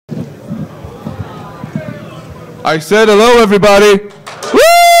I said hello, everybody.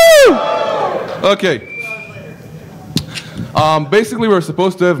 Woo! Okay. Basically, we're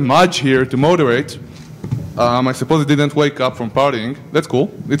supposed to have Mudge here to moderate. I suppose he didn't wake up from partying. That's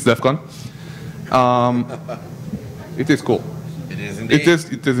cool. It's DEF CON. It is cool. It is indeed.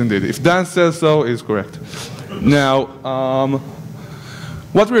 It is indeed. If Dan says so, it's correct. Now,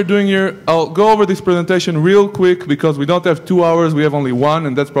 what we're doing here, I'll go over this presentation real quick because we don't have 2 hours, we have only 1,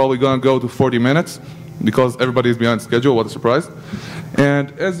 and that's probably going to go to 40 minutes because everybody is behind schedule. What a surprise.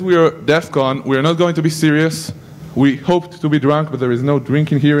 And as we are DEF CON, we are not going to be serious. We hoped to be drunk, but there is no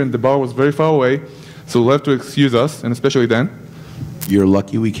drinking here, and the bar was very far away, so you'll have to excuse us, and especially Dan. You're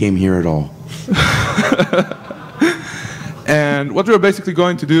lucky we came here at all. And what we're basically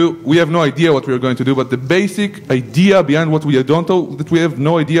going to do, we have no idea what we're going to do, but the basic idea behind what we don't know, that we have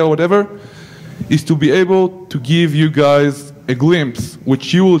no idea whatever, is to be able to give you guys a glimpse,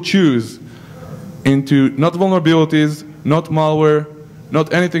 which you will choose, into not vulnerabilities, not malware,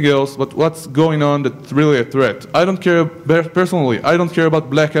 not anything else, but what's going on that's really a threat. I don't care, personally, I don't care about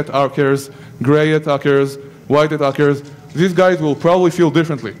black hat hackers, gray hat hackers, white hat hackers. These guys will probably feel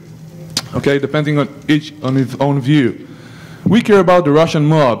differently, okay, depending on each on his own view. We care about the Russian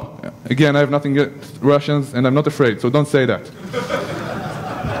mob. Again, I have nothing against Russians, and I'm not afraid, so don't say that.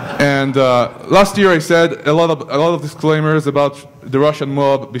 And last year I said a lot of disclaimers about the Russian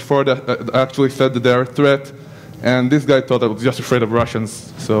mob before that I actually said that they're a threat. And this guy thought I was just afraid of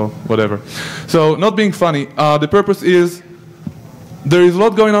Russians, so whatever. So not being funny, the purpose is there is a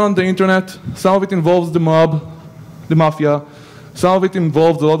lot going on the internet. Some of it involves the mob, the mafia. Some of it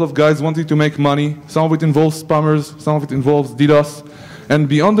involves a lot of guys wanting to make money. Some of it involves spammers. Some of it involves DDoS. And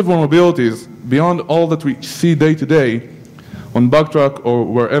beyond the vulnerabilities, beyond all that we see day to day on Bugtrack or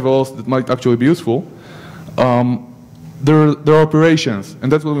wherever else that might actually be useful, there are operations. And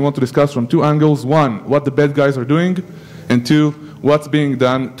that's what we want to discuss from 2 angles. 1, what the bad guys are doing. And 2, what's being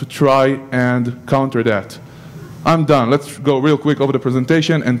done to try and counter that. I'm done. Let's go real quick over the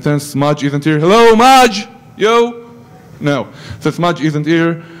presentation. And since Mudge isn't here, hello, Mudge! Yo! No. Since Mudge isn't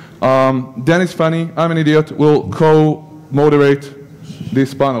here, Dan is funny, I'm an idiot, we'll co-moderate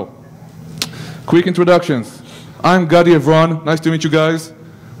this panel. Quick introductions. I'm Gadi Evron, nice to meet you guys.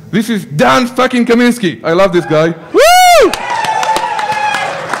 This is Dan fucking Kaminsky. I love this guy. Woo!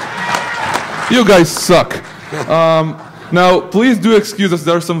 You guys suck. Now, please do excuse us.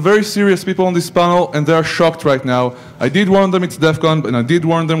 There are some very serious people on this panel, and they are shocked right now. I did warn them it's DEF CON, and I did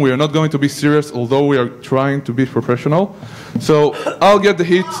warn them we are not going to be serious, although we are trying to be professional. So I'll get the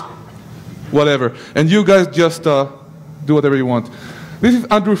heat, whatever. And you guys just do whatever you want. This is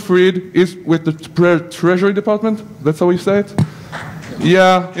Andrew Freed. He's with the Treasury Department. That's how we say it?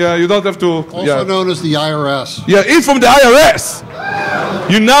 Yeah, you don't have to. Also known as the IRS. Yeah, he's from the IRS.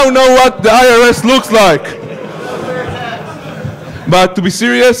 You now know what the IRS looks like. But to be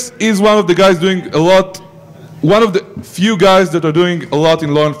serious, he's one of the guys doing a lot, one of the few guys that are doing a lot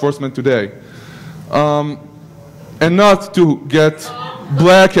in law enforcement today. And not to get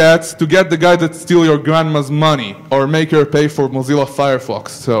black hats, to get the guy that steals your grandma's money or make her pay for Mozilla Firefox.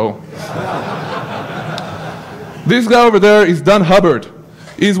 So this guy over there is Dan Hubbard.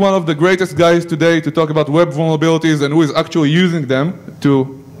 He's one of the greatest guys today to talk about web vulnerabilities and who is actually using them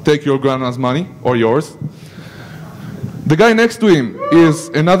to take your grandma's money or yours. The guy next to him is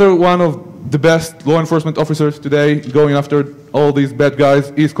another one of the best law enforcement officers today going after all these bad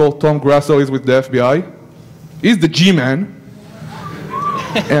guys. He's called Tom Grasso. He's with the FBI. He's the G-man.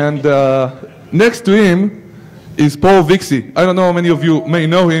 And next to him is Paul Vixie. I don't know how many of you may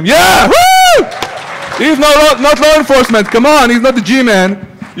know him. Yeah! Woo! He's not law enforcement. Come on, he's not the G-man.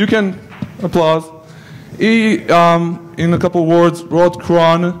 You can applause. He, in a couple words, wrote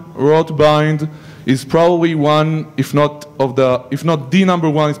cron, wrote bind. Is probably one, if not the number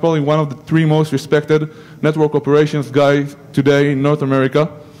one, he's probably one of the 3 most respected network operations guys today in North America.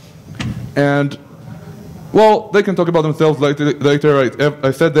 And, well, they can talk about themselves later. I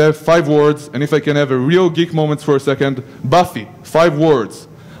said they have 5 words, and if I can have a real geek moment for a second, Buffy, 5 words.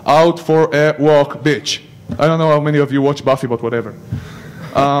 Out for a walk, bitch. I don't know how many of you watch Buffy, but whatever.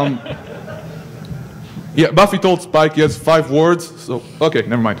 Yeah, Buffy told Spike he has 5 words, so, okay,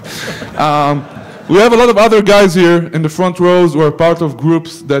 never mind. We have a lot of other guys here in the front rows who are part of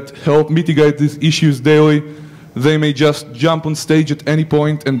groups that help mitigate these issues daily. They may just jump on stage at any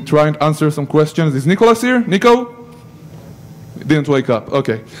point and try and answer some questions. Is Nicholas here? Nico? Didn't wake up,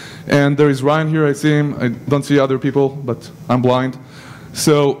 okay. And there is Ryan here, I see him. I don't see other people, but I'm blind.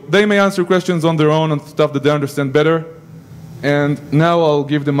 So they may answer questions on their own on stuff that they understand better. And now I'll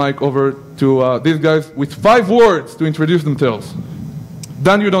give the mic over to these guys with 5 words to introduce themselves.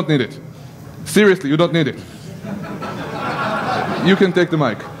 Dan, you don't need it. Seriously, you don't need it. You can take the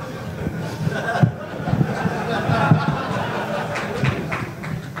mic.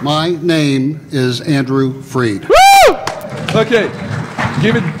 My name is Andrew Freed. Woo! Okay.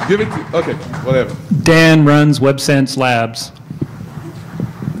 Give it, okay, whatever. Dan runs WebSense Labs.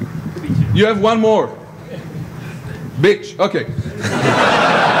 You have one more. Bitch, okay.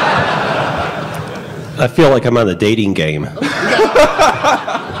 I feel like I'm on the dating game.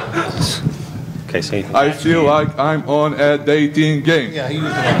 Okay, say I feel like I'm on a dating game.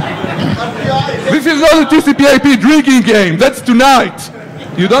 This is not a TCP/IP drinking game. That's tonight.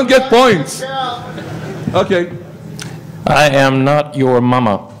 You don't get points. Okay. I am not your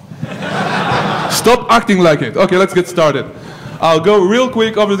mama. Stop acting like it. Okay, let's get started. I'll go real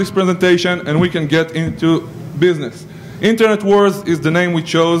quick over this presentation and we can get into business. Internet Wars is the name we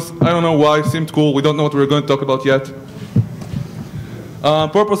chose. I don't know why, seemed cool. We don't know what we're going to talk about yet.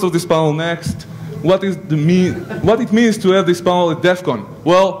 Purpose of this panel next. What it means to have this panel at DEF CON.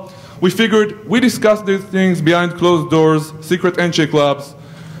 Well, we figured we discussed these things behind closed doors, secret handshake labs,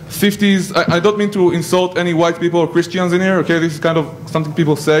 50s. I don't mean to insult any white people or Christians in here, okay? This is kind of something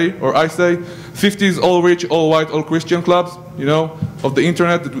people say, or I say. 50s, all rich, all white, all Christian clubs, you know, of the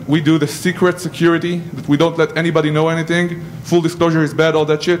internet, that we do the secret security, that we don't let anybody know anything. Full disclosure is bad, all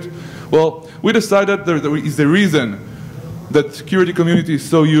that shit. Well, we decided there is a reason that security community is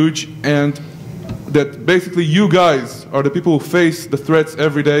so huge, and that basically you guys are the people who face the threats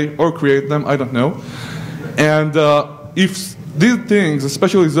every day, or create them, I don't know. And if these things,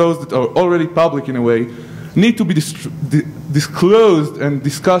 especially those that are already public in a way, need to be disclosed and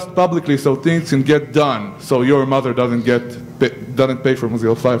discussed publicly so things can get done, so your mother doesn't pay for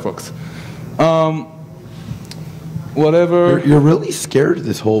Mozilla Firefox. Whatever. You're really scared of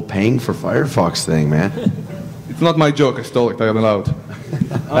this whole paying for Firefox thing, man. It's not my joke. I stole it. I am allowed.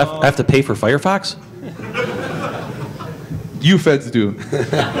 I have to pay for Firefox? You feds do.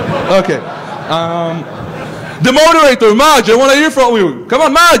 Okay. The moderator, Mudge, I want to hear from you. Come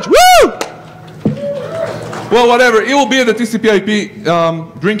on, Mudge. Woo! Well, whatever. He will be at the TCP/IP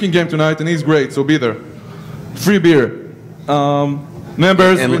drinking game tonight, and he's great, so be there. Free beer.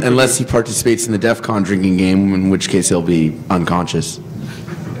 Members. Unless he participates in the DEF CON drinking game, in which case he'll be unconscious.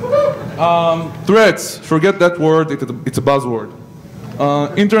 Threats. Forget that word. It's a buzzword.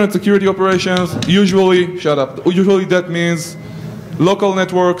 Internet security operations. Usually, shut up. Usually that means local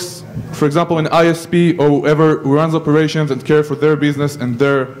networks. For example, an ISP or whoever who runs operations and care for their business and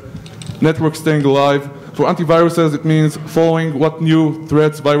their network staying alive. For antiviruses, it means following what new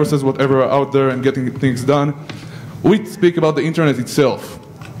threats, viruses, whatever are out there and getting things done. We speak about the internet itself.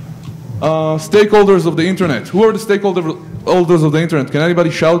 Stakeholders of the internet. Who are the stakeholders of the internet? Can anybody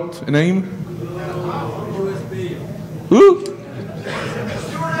shout a name? Who?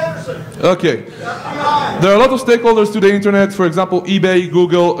 Okay. There are a lot of stakeholders to the internet, for example, eBay,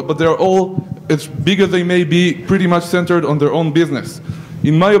 Google, but they're all, as big as they may be, pretty much centered on their own business.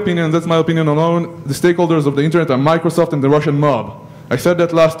 In my opinion, that's my opinion alone, the stakeholders of the internet are Microsoft and the Russian mob. I said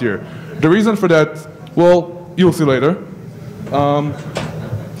that last year. The reason for that, well, you'll see later.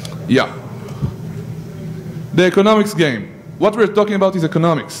 Yeah. The economics game. What we're talking about is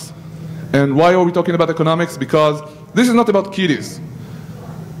economics. And why are we talking about economics? Because this is not about kiddies.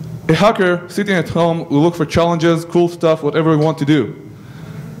 A hacker sitting at home will look for challenges, cool stuff, whatever we want to do.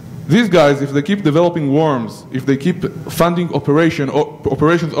 These guys, if they keep developing worms, if they keep funding operations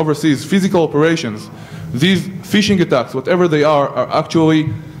overseas, physical operations, these phishing attacks, whatever they are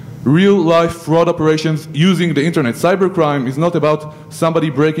actually real-life fraud operations using the internet. Cybercrime is not about somebody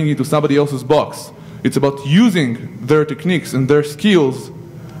breaking into somebody else's box. It's about using their techniques and their skills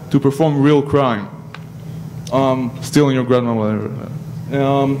to perform real crime. Stealing your grandma, whatever.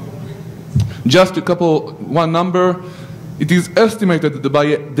 Just one number. It is estimated that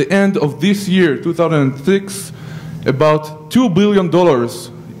by the end of this year, 2006, about $2 billion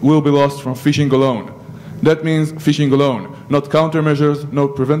will be lost from phishing alone. That means phishing alone. Not countermeasures, no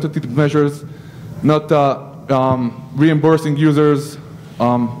preventative measures, not reimbursing users,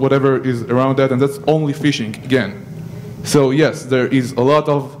 whatever is around that, and that's only phishing again. So yes, there is a lot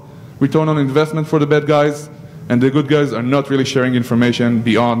of return on investment for the bad guys, and the good guys are not really sharing information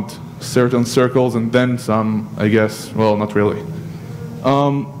beyond certain circles, and then some, I guess, well, not really.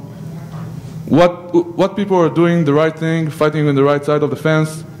 What people are doing the right thing, fighting on the right side of the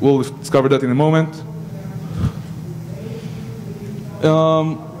fence, we'll discover that in a moment.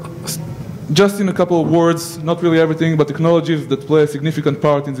 Just in a couple of words, not really everything, but technologies that play a significant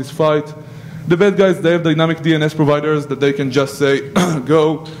part in this fight. The bad guys, they have dynamic DNS providers that they can just say,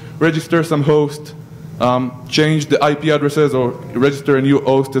 go, register some host, change the IP addresses or register a new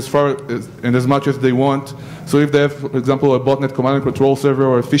host as far as, and as much as they want. So if they have, for example, a botnet command and control server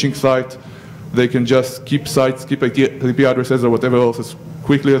or a phishing site, they can just keep sites, keep IP addresses or whatever else as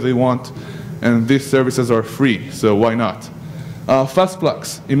quickly as they want. And these services are free, so why not? Fast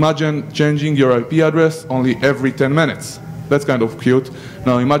plugs. Imagine changing your IP address only every 10 minutes. That's kind of cute.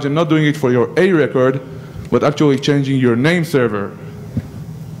 Now imagine not doing it for your A record, but actually changing your name server.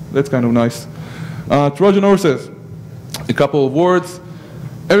 That's kind of nice. Trojan horses. A couple of words.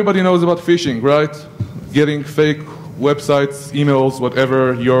 Everybody knows about phishing, right? Getting fake websites, emails,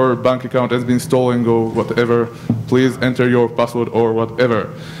 whatever, your bank account has been stolen or whatever. Please enter your password or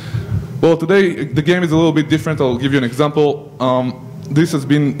whatever. Well, today the game is a little bit different. I'll give you an example. This has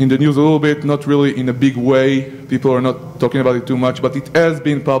been in the news a little bit, not really in a big way. People are not talking about it too much, but it has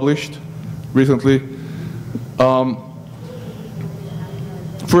been published recently.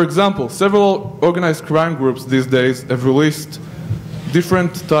 For example, several organized crime groups these days have released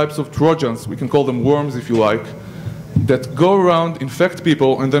different types of Trojans, we can call them worms if you like, that go around, infect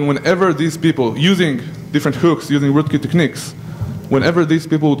people, and then whenever these people, using different hooks, using rootkit techniques, whenever these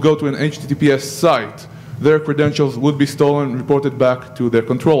people would go to an HTTPS site, their credentials would be stolen and reported back to their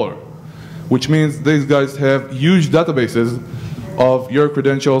controller, which means these guys have huge databases of your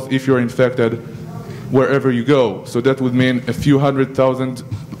credentials if you're infected wherever you go. So that would mean a few 100,000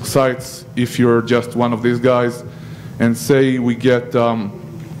 sites if you're just one of these guys. And say we get 10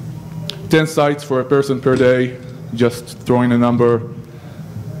 sites for a person per day, just throwing a number.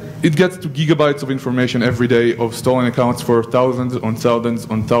 It gets to gigabytes of information every day of stolen accounts for thousands on thousands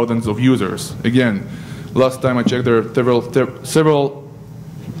on thousands of users. Again, last time I checked, there are several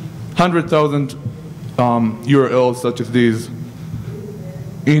 100,000 URLs such as these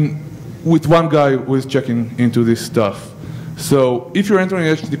with one guy who is checking into this stuff. So if you're entering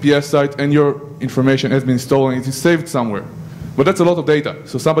an HTTPS site and your information has been stolen, it is saved somewhere. But that's a lot of data,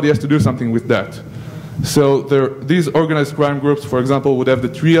 so somebody has to do something with that. So these organized crime groups, for example, would have the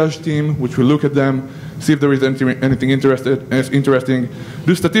triage team, which will look at them, see if there is anything interesting,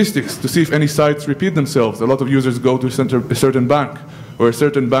 do statistics to see if any sites repeat themselves. A lot of users go to a certain bank, or a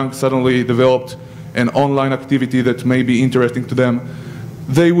certain bank suddenly developed an online activity that may be interesting to them.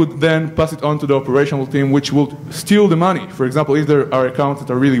 They would then pass it on to the operational team, which will steal the money. For example, if there are accounts that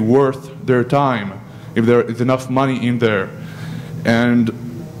are really worth their time, if there is enough money in there, and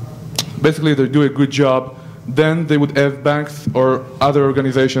basically they do a good job, then they would have banks or other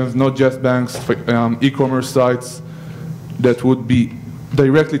organizations, not just banks, e-commerce sites that would be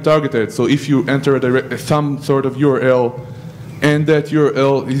directly targeted. So if you enter some sort of URL and that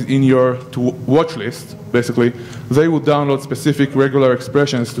URL is in your watch list, basically, they would download specific regular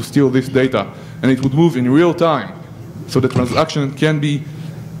expressions to steal this data, and it would move in real time. So the transaction can be,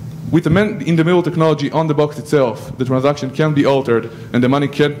 with the in-the-middle technology on the box itself, the transaction can be altered, and the money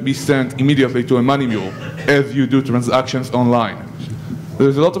can be sent immediately to a money mule, as you do transactions online.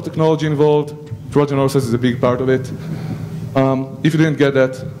 There's a lot of technology involved. Trojan horses is a big part of it. If you didn't get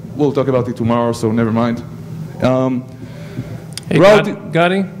that, we'll talk about it tomorrow, so never mind. Hey,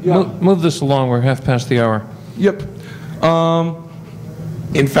 Gadi, yeah. move this along. We're half past the hour. Yep.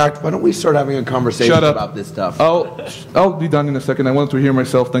 In fact, why don't we start having a conversation about this stuff? I'll be done in a second. I wanted to hear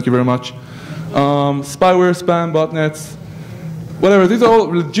myself. Thank you very much. Spyware, spam, botnets, whatever. These are all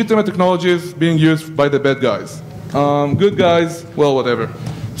legitimate technologies being used by the bad guys. Good guys, well, whatever.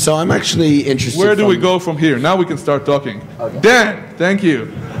 So I'm actually interested. Where do we go from here? Now we can start talking. Okay. Dan, thank you.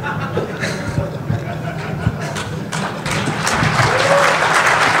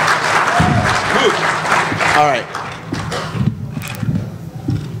 All right.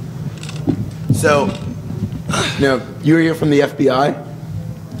 So, now, you're here from the FBI.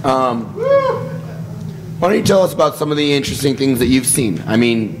 Why don't you tell us about some of the interesting things that you've seen? I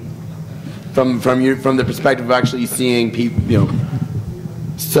mean, from the perspective of actually seeing people,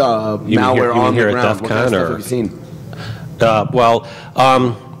 malware on the ground. What kind of stuff have you seen?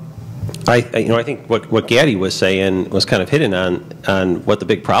 I think what Gadi was saying was kind of hitting on what the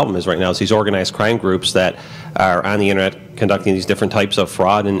big problem is right now is these organized crime groups that are on the internet conducting these different types of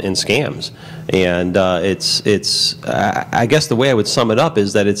fraud and scams. And I guess the way I would sum it up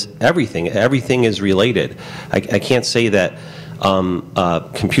is that it's everything. Everything is related. I can't say that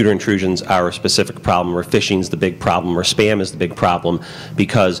computer intrusions are a specific problem, or phishing is the big problem, or spam is the big problem,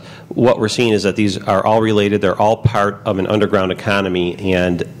 because what we're seeing is that these are all related. They're all part of an underground economy,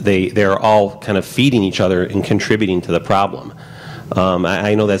 and they're all kind of feeding each other and contributing to the problem.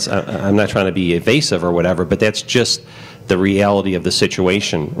 I know that's, I'm not trying to be evasive or whatever, but that's just the reality of the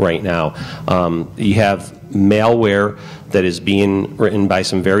situation right now. You have malware that is being written by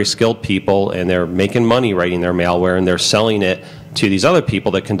some very skilled people, and they're making money writing their malware, and they're selling it to these other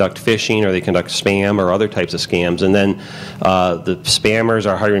people that conduct phishing or they conduct spam or other types of scams. And then the spammers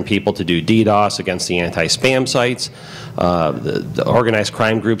are hiring people to do DDoS against the anti-spam sites. The organized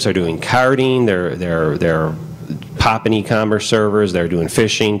crime groups are doing carding. They're popping e-commerce servers. They're doing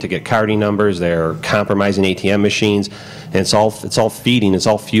phishing to get carding numbers. They're compromising ATM machines. And it's all feeding, it's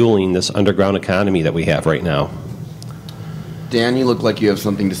all fueling this underground economy that we have right now. Dan, you look like you have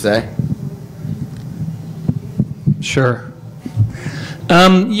something to say. Sure.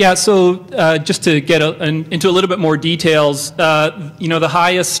 Yeah, so just to get into a little bit more details, you know, the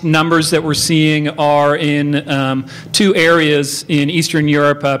highest numbers that we're seeing are in two areas in Eastern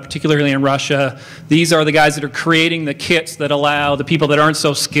Europe, particularly in Russia. These are the guys that are creating the kits that allow the people that aren't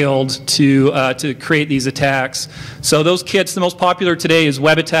so skilled to create these attacks. So those kits, the most popular today is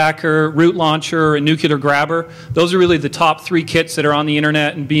Web Attacker, Root Launcher, and Nuclear Grabber. Those are really the top 3 kits that are on the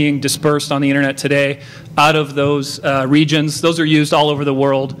internet and being dispersed on the internet today. Out of those regions, those are used all over the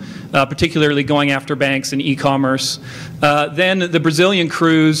world, particularly going after banks and e-commerce. Then the Brazilian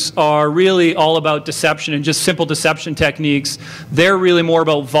crews are really all about deception and just simple deception techniques. They're really more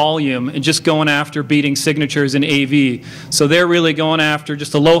about volume and just going after beating signatures in AV. So they're really going after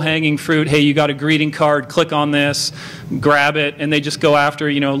just a low-hanging fruit. Hey, you got a greeting card, click on this, grab it, and they just go after,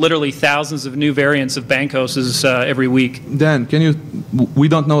 you know, literally thousands of new variants of Bankoses every week. Dan, we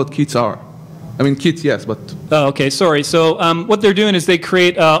don't know what kits are. I mean, kits, yes, but... Oh, okay, sorry. So what they're doing is they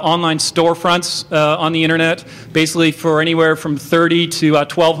create online storefronts on the internet, basically for anywhere from $30 to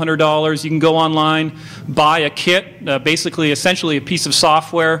 $1,200. You can go online, buy a kit, basically, essentially a piece of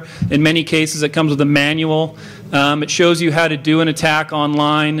software. In many cases, it comes with a manual. It shows you how to do an attack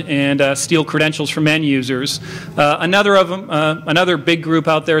online and steal credentials from end users. Another big group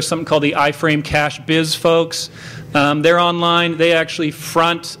out there is something called the iFrame Cash Biz folks. They're online. They actually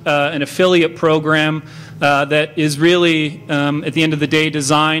front an affiliate program that is really, at the end of the day,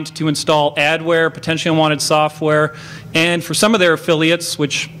 designed to install adware, potentially unwanted software. And for some of their affiliates,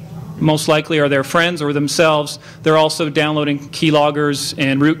 which most likely are their friends or themselves, they're also downloading keyloggers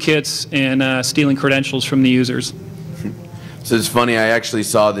and rootkits and stealing credentials from the users. So it's funny, I actually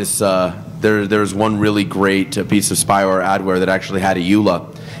saw this, there's one really great piece of spyware adware that actually had a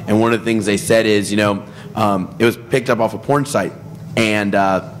EULA. And one of the things they said is, you know, it was picked up off a porn site. And,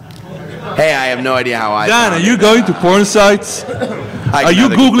 hey, I have no idea how I Dan, are you going to porn sites? Are you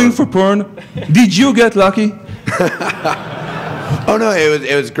Googling for porn? Did you get lucky? Oh no,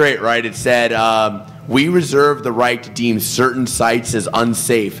 it was great, right? It said, we reserve the right to deem certain sites as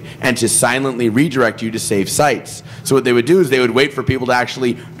unsafe and to silently redirect you to safe sites. So what they would do is they would wait for people to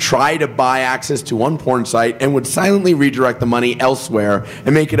actually try to buy access to one porn site and would silently redirect the money elsewhere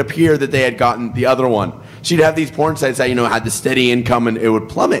and make it appear that they had gotten the other one. So you'd have these porn sites that, you know, had the steady income and it would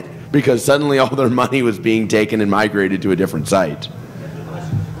plummet because suddenly all their money was being taken and migrated to a different site.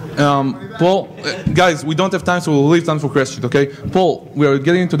 Paul, guys, we don't have time, so we'll leave time for questions, okay? Paul, we are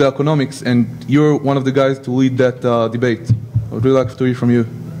getting into the economics, and you're one of the guys to lead that debate. I would really like to hear from you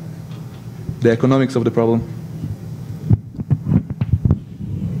the economics of the problem.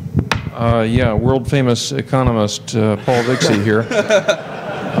 Yeah, world-famous economist Paul Vixie here.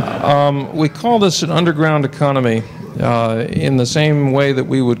 We call this an underground economy in the same way that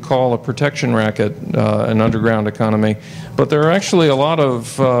we would call a protection racket an underground economy. But there are actually a lot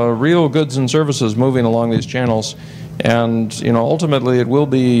of real goods and services moving along these channels. And, you know, ultimately it will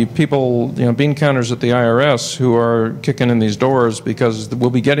be people, you know, bean counters at the IRS who are kicking in these doors because we'll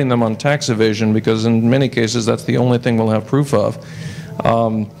be getting them on tax evasion because in many cases that's the only thing we'll have proof of.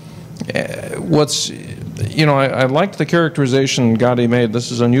 You know, I liked the characterization Gadi made.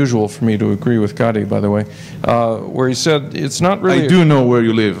 This is unusual for me to agree with Gadi, by the way, where he said it's not really... I do know where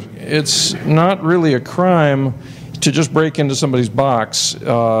you live. It's not really a crime to just break into somebody's box. You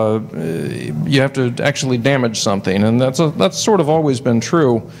have to actually damage something, and that's sort of always been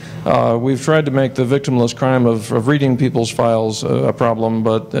true. We've tried to make the victimless crime of reading people's files a problem,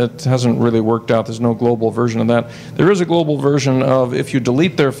 but it hasn't really worked out. There's no global version of that. There is a global version of if you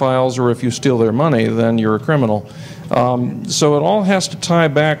delete their files or if you steal their money, then you're a criminal. So it all has to tie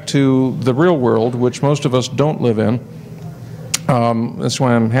back to the real world, which most of us don't live in. That's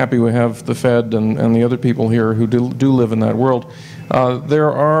why I'm happy we have the Fed and the other people here who do live in that world. There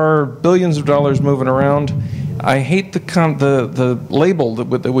are billions of dollars moving around. I hate the label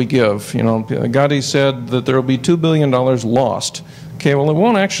that we give. You know, Gadi said that there will be $2 billion lost. Okay, well, it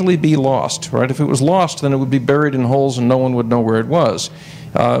won't actually be lost, right? If it was lost, then it would be buried in holes and no one would know where it was.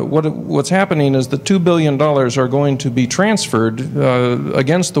 What's happening is that $2 billion are going to be transferred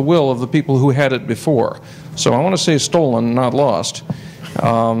against the will of the people who had it before. So I want to say stolen, not lost.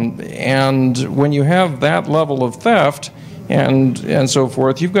 And when you have that level of theft and so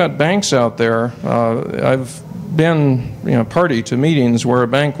forth, you've got banks out there. I've been party to meetings where a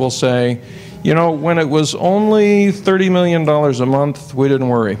bank will say, when it was only $30 million a month, we didn't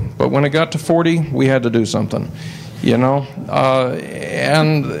worry. But when it got to 40, we had to do something. And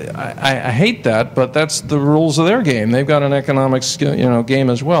I hate that, but that's the rules of their game. They've got an economics game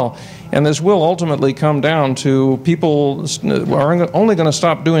as well. And this will ultimately come down to people are only going to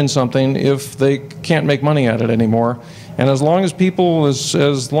stop doing something if they can't make money at it anymore. And as long as people,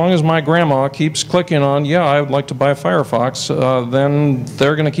 as long as my grandma keeps clicking on, yeah, I would like to buy Firefox, then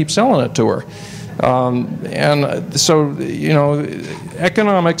they're going to keep selling it to her. And so,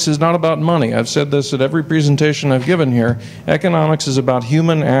 economics is not about money. I've said this at every presentation I've given here. Economics is about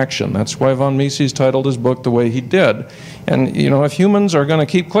human action. That's why von Mises titled his book the way he did. And, if humans are going to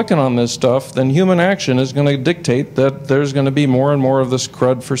keep clicking on this stuff, then human action is going to dictate that there's going to be more and more of this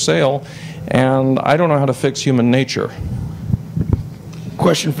crud for sale. And I don't know how to fix human nature.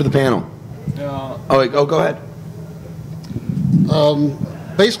 Question for the panel. Go ahead.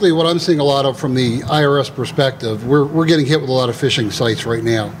 Basically, what I'm seeing a lot of from the IRS perspective, we're getting hit with a lot of phishing sites right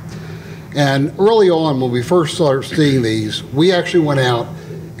now. And early on, when we first started seeing these, we actually went out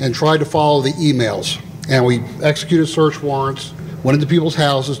and tried to follow the emails. And we executed search warrants, went into people's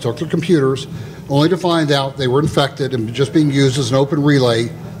houses, took their computers, only to find out they were infected and just being used as an open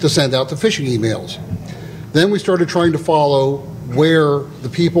relay to send out the phishing emails. Then we started trying to follow where the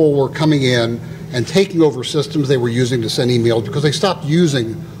people were coming in and taking over systems they were using to send emails because they stopped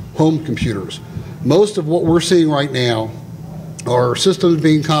using home computers. Most of what we're seeing right now are systems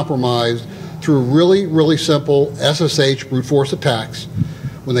being compromised through really, really simple SSH brute force attacks.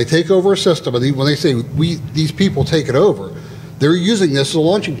 When they take over a system, and when they say these people take it over, they're using this as a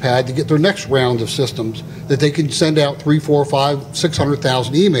launching pad to get their next round of systems that they can send out 3, 4, 5,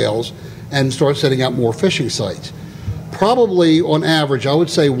 600,000 emails and start sending out more phishing sites. Probably on average, I would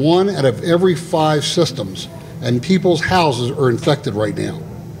say 1 out of every 5 systems and people's houses are infected right now.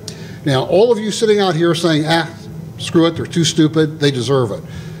 Now, all of you sitting out here saying, screw it, they're too stupid, they deserve it.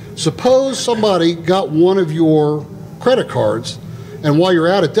 Suppose somebody got one of your credit cards, and while you're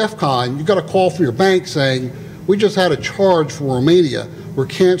out at DEF CON, you got a call from your bank saying, we just had a charge from Romania, we're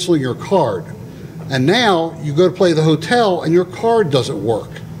canceling your card. And now you go to play the hotel and your card doesn't work.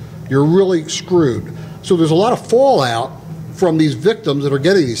 You're really screwed. So there's a lot of fallout from these victims that are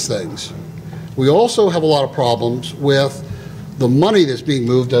getting these things. We also have a lot of problems with the money that's being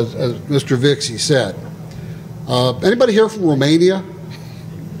moved, as Mr. Vixie said. Anybody here from Romania?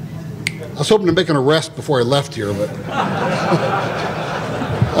 I was hoping to make an arrest before I left here, but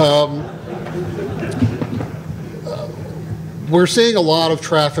we're seeing a lot of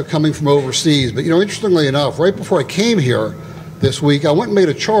traffic coming from overseas. But interestingly enough, right before I came here this week, I went and made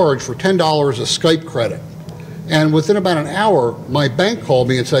a charge for $10 of Skype credit. And within about an hour, my bank called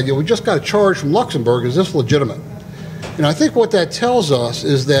me and said, we just got a charge from Luxembourg. Is this legitimate? And I think what that tells us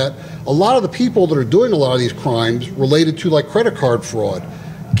is that a lot of the people that are doing a lot of these crimes related to like credit card fraud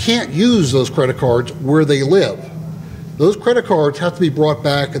can't use those credit cards where they live. Those credit cards have to be brought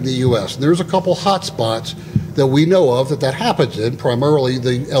back in the U.S. And there's a couple hot spots that we know of that happens in, primarily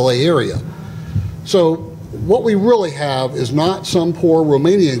the L.A. area. So what we really have is not some poor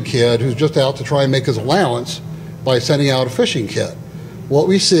Romanian kid who's just out to try and make his allowance by sending out a phishing kit. What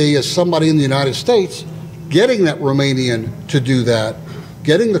we see is somebody in the United States getting that Romanian to do that,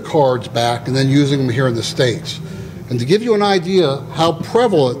 getting the cards back, and then using them here in the States. And to give you an idea how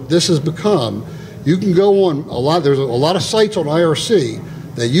prevalent this has become, you can go on there's a lot of sites on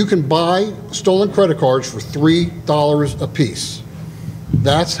IRC that you can buy stolen credit cards for $3 a piece.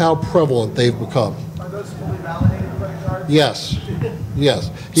 That's how prevalent they've become. Are those fully validated credit cards? Yes. Yes.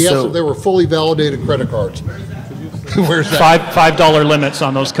 They were fully validated credit cards. Where's that? $5 limits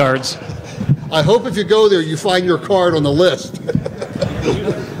on those cards. I hope if you go there, you find your card on the list.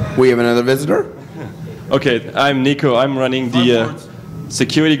 We have another visitor. Okay, I'm Nico. I'm running the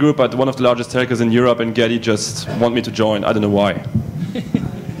security group at one of the largest telcos in Europe, and Gadi just want me to join. I don't know why.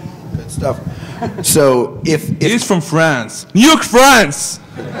 Good stuff. So He's from France. New York, France!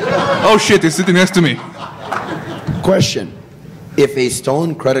 Oh shit, he's sitting next to me. Question. If a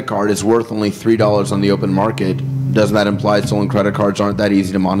stolen credit card is worth only $3 on the open market, doesn't that imply stolen credit cards aren't that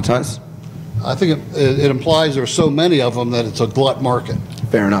easy to monetize? I think it implies there's so many of them that it's a glut market.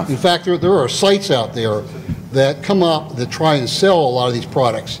 Fair enough. In fact, there are sites out there that come up that try and sell a lot of these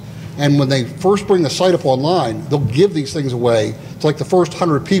products, And when they first bring the site up online, they'll give these things away to like the first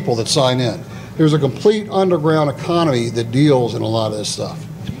 100 people that sign in. There's a complete underground economy that deals in a lot of this stuff.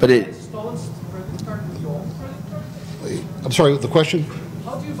 But it. Stolen credit card with your own credit card? I'm sorry, the question?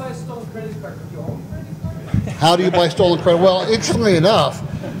 How do you buy a stolen credit card with your own credit card? How do you buy stolen credit? Well, interestingly enough,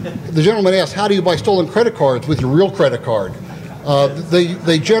 the gentleman asked, how do you buy stolen credit cards with your real credit card?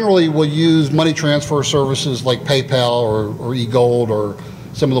 They generally will use money transfer services like PayPal or eGold or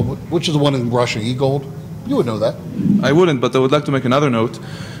some of the, which is the one in Russia, eGold? You would know that. I wouldn't, but I would like to make another note.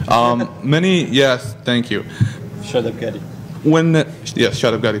 Yes, thank you. Shut up, Gadi. Yes,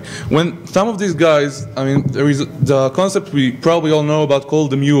 shut up, Gadi. When some of these guys, I mean, there is the concept we probably all know about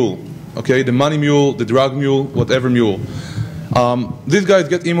called the mule, okay? The money mule, the drug mule, whatever mule. These guys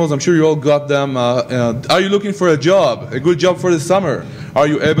get emails, I'm sure you all got them. Are you looking for a job, a good job for the summer? Are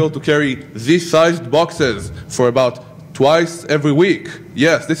you able to carry these sized boxes for about twice every week?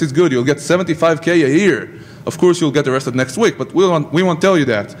 Yes, this is good. You'll get $75K a year. Of course, you'll get arrested next week, but we won't tell you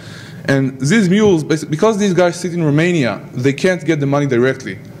that. And these mules, because these guys sit in Romania, they can't get the money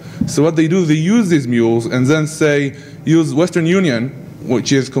directly. So what they do, they use these mules and then say, use Western Union,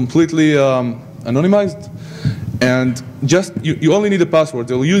 which is completely anonymized. And just, you only need a password.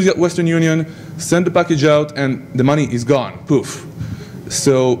 They'll use Western Union, send the package out, and the money is gone. Poof.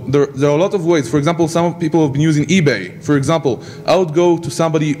 So there are a lot of ways. For example, some people have been using eBay. For example, I would go to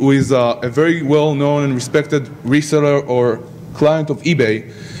somebody who is a very well-known and respected reseller or client of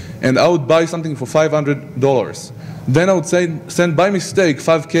eBay, and I would buy something for $500. Then I would send by mistake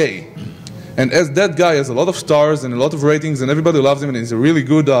 $5K. And as that guy has a lot of stars and a lot of ratings and everybody loves him and he's a really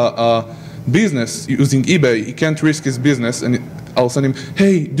good business using eBay, he can't risk his business, and I'll send him,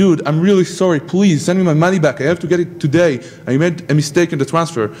 hey dude, I'm really sorry, please send me my money back, I have to get it today, I made a mistake in the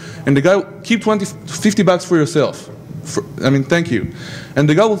transfer. And the guy will keep $50 for yourself. Thank you. And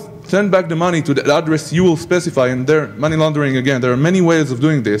the guy will send back the money to the address you will specify, and they're money laundering again. There are many ways of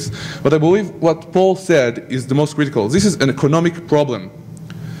doing this, but I believe what Paul said is the most critical. This is an economic problem.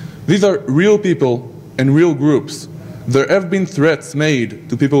 These are real people and real groups. There have been threats made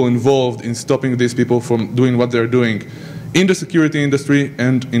to people involved in stopping these people from doing what they're doing in the security industry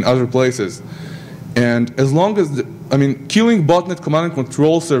and in other places. And as long as, killing botnet command and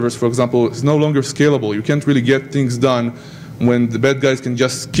control servers, for example, is no longer scalable. You can't really get things done when the bad guys can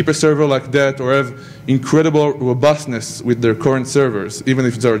just keep a server like that or have incredible robustness with their current servers, even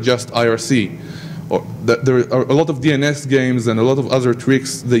if they're just IRC. Or there are a lot of DNS games and a lot of other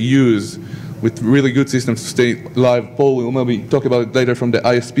tricks they use with really good systems to stay live. Paul will maybe talk about it later from the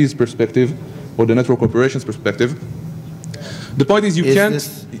ISP's perspective or the network operations perspective. The point is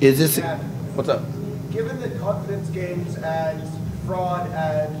what's up? Given that confidence games and fraud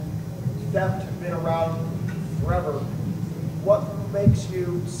and theft have been around forever, what makes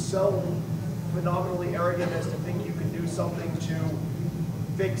you so phenomenally arrogant as to think you can do something to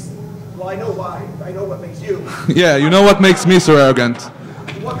fix? Well, I know why. I know what makes you. Yeah, you know what makes me so arrogant.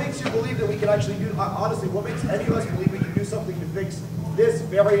 What makes you believe that we can actually do, honestly, what makes any of us believe we can do something to fix this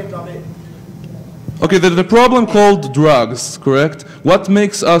variant of it? Okay, there's a problem called drugs, correct? What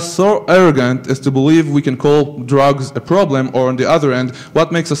makes us so arrogant is to believe we can call drugs a problem, or on the other end,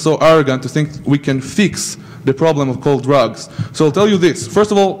 what makes us so arrogant to think we can fix the problem of cold drugs? So I'll tell you this.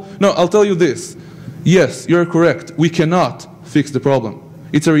 First of all, I'll tell you this. Yes, you're correct. We cannot fix the problem.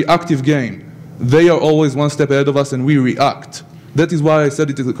 It's a reactive game. They are always one step ahead of us and we react. That is why I said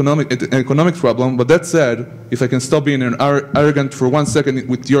it is an economic problem. But that said, if I can stop being arrogant for 1 second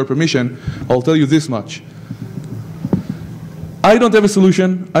with your permission, I'll tell you this much. I don't have a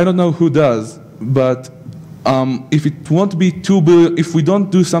solution. I don't know who does. But if it won't be $2 billion, if we don't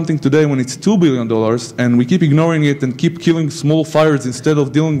do something today when it's $2 billion and we keep ignoring it and keep killing small fires instead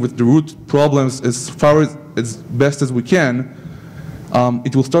of dealing with the root problems as best as we can,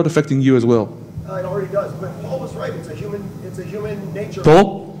 it will start affecting you as well. It already does, but Paul was right. It's a human nature.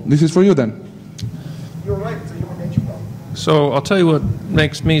 Paul, this is for you then. You're right. It's a human nature problem. So I'll tell you what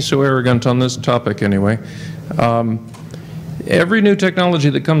makes me so arrogant on this topic anyway. Every new technology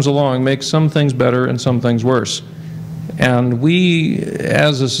that comes along makes some things better and some things worse. And we,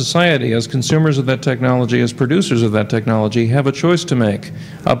 as a society, as consumers of that technology, as producers of that technology, have a choice to make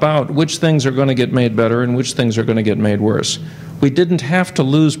about which things are going to get made better and which things are going to get made worse. We didn't have to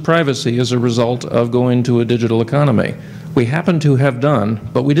lose privacy as a result of going to a digital economy. We happen to have done,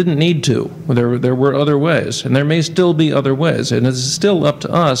 but we didn't need to. There were other ways, and there may still be other ways, and it's still up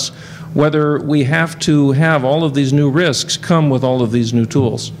to us whether we have to have all of these new risks come with all of these new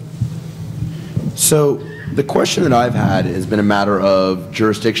tools. So the question that I've had has been a matter of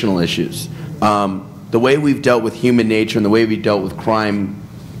jurisdictional issues. The way we've dealt with human nature and the way we've dealt with crime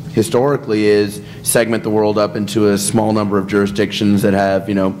historically is segment the world up into a small number of jurisdictions that have,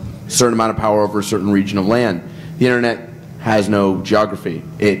 you know, a certain amount of power over a certain region of land. The internet has no geography.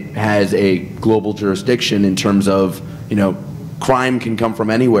 It has a global jurisdiction in terms of, you know, crime can come from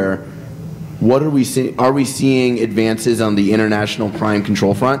anywhere. What are we seeing? Are we seeing advances on the international crime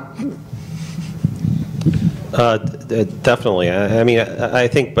control front? Definitely. I mean, I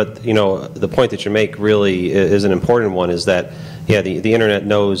think, but you know, the point that you make really is an important one. Is that yeah, the internet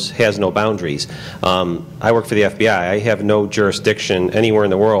has no boundaries. I work for the FBI. I have no jurisdiction anywhere in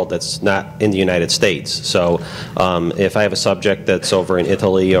the world that's not in the United States. So if I have a subject that's over in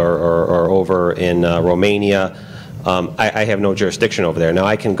Italy or over in Romania, I have no jurisdiction over there. Now,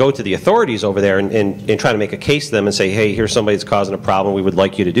 I can go to the authorities over there and try to make a case to them and say, hey, here's somebody that's causing a problem. We would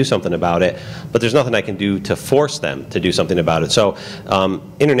like you to do something about it. But there's nothing I can do to force them to do something about it. So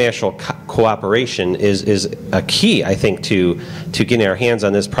international cooperation is a key, I think, to getting our hands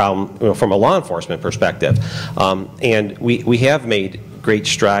on this problem, you know, from a law enforcement perspective. And we have made great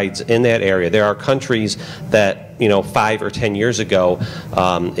strides in that area. There are countries that, you know, 5 or 10 years ago,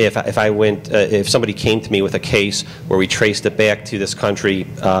 if somebody came to me with a case where we traced it back to this country,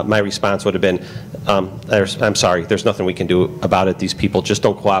 my response would have been, I'm sorry, there's nothing we can do about it. These people just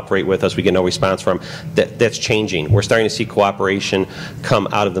don't cooperate with us. We get no response from them. That's changing. We're starting to see cooperation come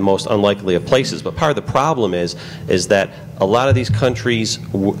out of the most unlikely of places. But part of the problem is that a lot of these countries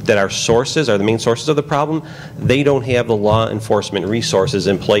that are the main sources of the problem, they don't have the law enforcement resources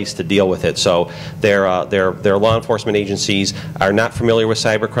in place to deal with it. So their law enforcement agencies are not familiar with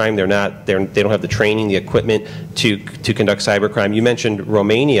cybercrime. They don't have the training, the equipment to conduct cybercrime. You mentioned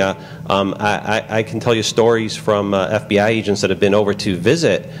Romania. I can tell you stories from FBI agents that have been over to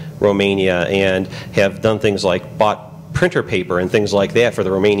visit Romania and have done things like bought printer paper and things like that for the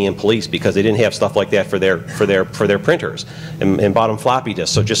Romanian police because they didn't have stuff like that for their printers, and bought them floppy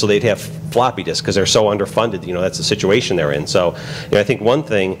disks, so they'd have floppy disks because they're so underfunded. You know, that's the situation they're in. So, you know, I think one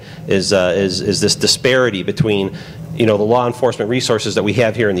thing is this disparity between, you know, the law enforcement resources that we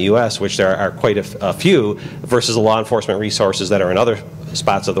have here in the U.S., which there are quite a few, versus the law enforcement resources that are in other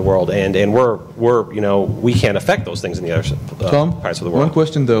spots of the world, and we're you know, we can't affect those things in the other parts of the world. One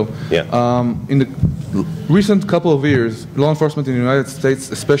question though. Yeah. In the recent couple of years, law enforcement in the United States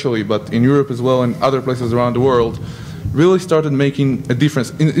especially, but in Europe as well and other places around the world, really started making a difference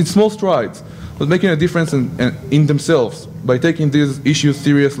in small strides, but making a difference in themselves by taking these issues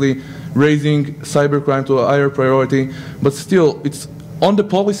seriously, raising cybercrime to a higher priority. But still, it's on the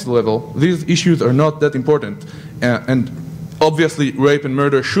policy level, these issues are not that important. And obviously, rape and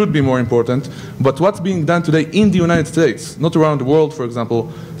murder should be more important, but what's being done today in the United States, not around the world, for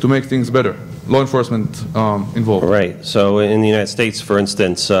example, to make things better? Law enforcement involved. Right. So in the United States, for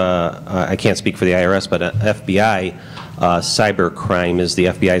instance, I can't speak for the IRS, but FBI, cybercrime is the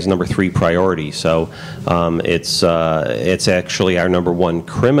FBI's #3 priority. So it's actually our #1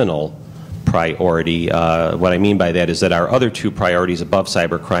 criminal priority. What I mean by that is that our other 2 priorities above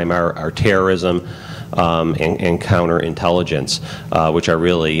cybercrime are terrorism and counterintelligence, which are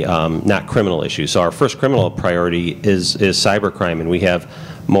really not criminal issues. So our first criminal priority is cybercrime, and we have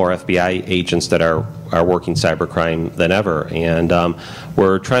more FBI agents that are working cybercrime than ever. And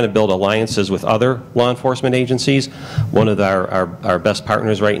we're trying to build alliances with other law enforcement agencies. One of our best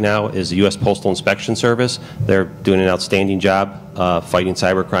partners right now is the U.S. Postal Inspection Service. They're doing an outstanding job fighting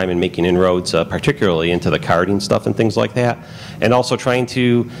cybercrime and making inroads, particularly into the carding stuff and things like that. And also trying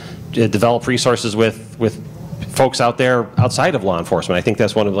to develop resources with folks out there outside of law enforcement. I think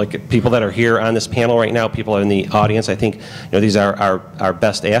that's one of, like, people that are here on this panel right now, people in the audience. I think, you know, these are our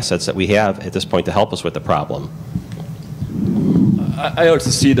best assets that we have at this point to help us with the problem. I also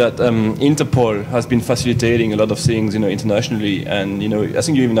see that Interpol has been facilitating a lot of things, you know, internationally, and, you know, I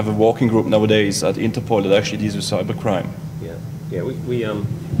think you even have a working group nowadays at Interpol that actually deals with cybercrime. Yeah,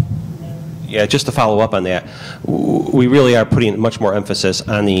 yeah, just to follow up on that, we really are putting much more emphasis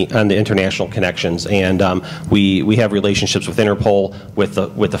on the international connections, and we have relationships with Interpol, with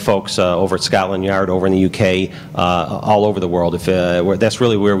the folks over at Scotland Yard, over in the UK, all over the world. That's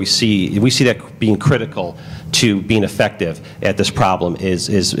really where we see that being critical to being effective at this problem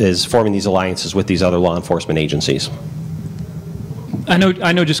is forming these alliances with these other law enforcement agencies. I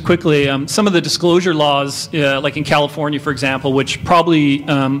know just quickly, some of the disclosure laws, like in California, for example, which probably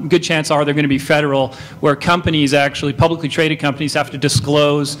good chance are they're going to be federal, where companies, actually publicly traded companies, have to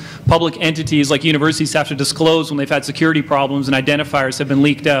disclose, public entities like universities have to disclose when they've had security problems and identifiers have been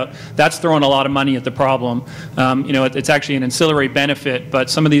leaked out. That's throwing a lot of money at the problem. You know, it's actually an ancillary benefit, but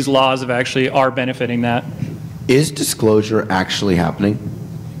some of these laws are benefiting that. Is disclosure actually happening?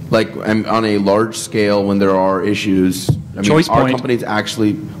 Like, on a large scale, when there are issues, I mean, Choice our point. company's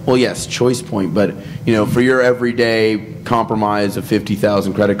actually, well, yes, choice point, but for your everyday compromise of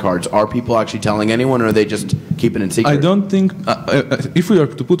 50,000 credit cards, are people actually telling anyone, or are they just keeping it secret? I don't think, if we are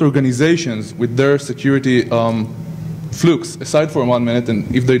to put organizations with their security flukes aside for 1 minute,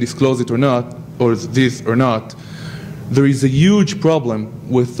 and if they disclose it or not, or this or not, there is a huge problem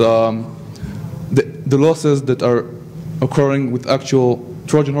with the losses that are occurring with actual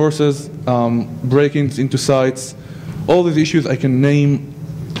Trojan horses, break-ins into sites. All these issues, I can name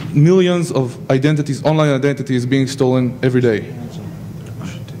millions of identities, online identities being stolen every day.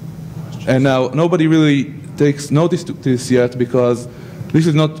 And now nobody really takes notice to this yet, because this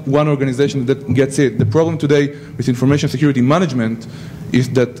is not one organization that gets it. The problem today with information security management is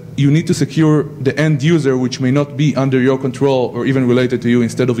that you need to secure the end user, which may not be under your control or even related to you,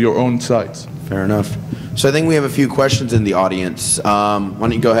 instead of your own sites. Fair enough. So I think we have a few questions in the audience. Why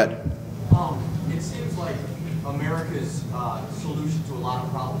don't you go ahead? It seems like America's solution to a lot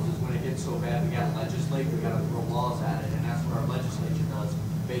of problems is when it gets so bad, we got to legislate, we got to throw laws at it, and that's what our legislature does,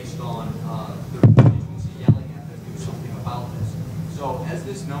 based on the constituency yelling at them to do something about this. So as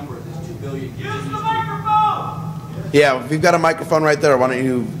this number, this 2 billion, use the microphone. Yeah, we've got a microphone right there. Why don't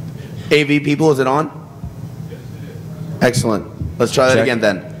you, AV people, is it on? Excellent. Let's try that again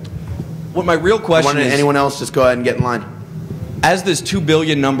then. What my real question is, anyone else just go ahead and get in line. as this 2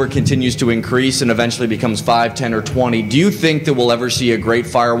 billion number continues to increase and eventually becomes 5, 10, or 20, do you think that we'll ever see a great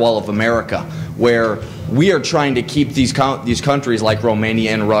firewall of America where we are trying to keep these countries like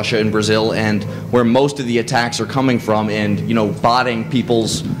Romania and Russia and Brazil, and where most of the attacks are coming from, and botting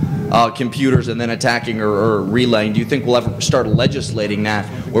people's computers and then attacking or relaying? Do you think we'll ever start legislating that,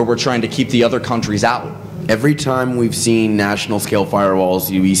 where we're trying to keep the other countries out? Every time we've seen national-scale firewalls,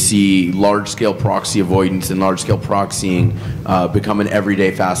 we see large-scale proxy avoidance and large-scale proxying become an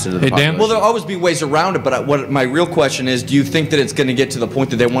everyday facet of the population. Well, there'll always be ways around it, but what my real question is, do you think that it's going to get to the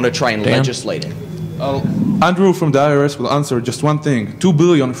point that they want to try and legislate it? Andrew from the IRS will answer just one thing. 2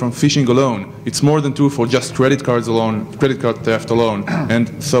 billion from phishing alone. It's more than 2 for just credit cards alone, credit card theft alone,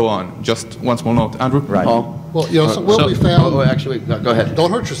 and so on. Just one small note. Andrew? Right. Well, so what we found... actually, go ahead.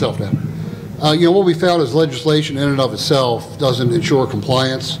 Don't hurt yourself now. What we found is legislation in and of itself doesn't ensure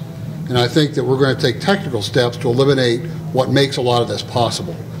compliance, and I think that we're going to take technical steps to eliminate what makes a lot of this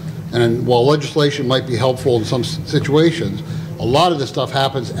possible. And while legislation might be helpful in some situations, a lot of this stuff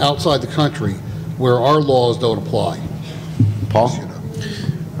happens outside the country where our laws don't apply. Paul?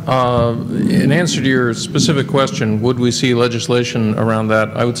 In answer to your specific question, would we see legislation around that?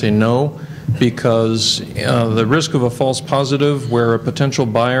 I would say no, because the risk of a false positive where a potential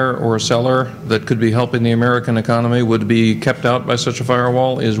buyer or seller that could be helping the American economy would be kept out by such a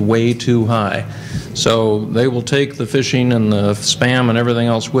firewall is way too high. So they will take the phishing and the spam and everything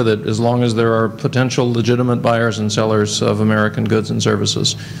else with it as long as there are potential legitimate buyers and sellers of American goods and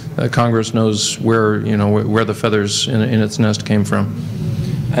services. Congress knows where, where the feathers in its nest came from.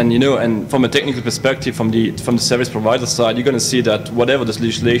 And and from a technical perspective, from the service provider side, you're going to see that whatever this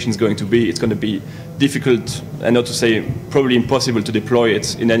legislation is going to be, it's going to be difficult, and not to say probably impossible to deploy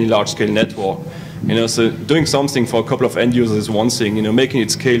it in any large-scale network. So doing something for a couple of end users is one thing. Making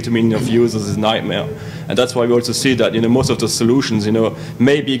it scale to millions of users is a nightmare, and that's why we also see that most of the solutions,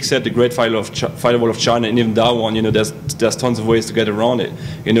 maybe except the Great Firewall of China, and even that one, there's tons of ways to get around it.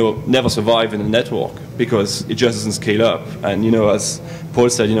 Never survive in a network because it just doesn't scale up, and as Paul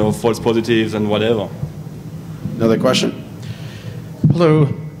said, false positives and whatever. Another question?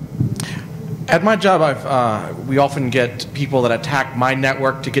 Hello. At my job, we often get people that attack my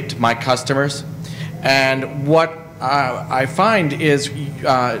network to get to my customers. And what I find is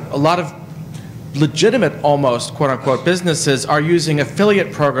a lot of legitimate, almost, quote-unquote, businesses are using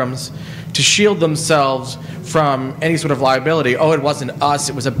affiliate programs to shield themselves from any sort of liability. Oh, it wasn't us,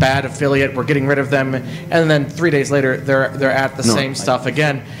 it was a bad affiliate, we're getting rid of them, and then 3 days later they're at the same stuff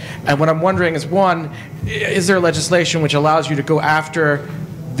again. And what I'm wondering is, one, is there legislation which allows you to go after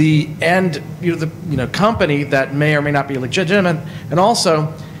the end company that may or may not be legitimate, and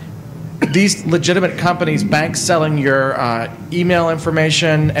also these legitimate companies, banks selling your email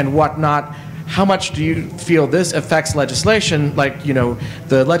information and whatnot? How much do you feel this affects legislation? Like,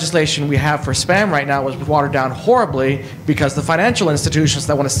 the legislation we have for spam right now was watered down horribly because the financial institutions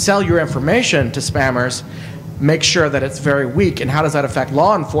that want to sell your information to spammers make sure that it's very weak. And how does that affect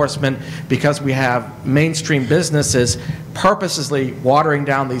law enforcement? Because we have mainstream businesses purposely watering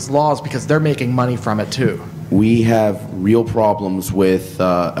down these laws because they're making money from it too. We have real problems with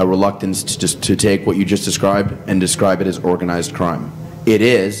a reluctance to take what you just described and describe it as organized crime. It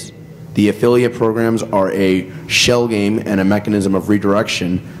is. The affiliate programs are a shell game and a mechanism of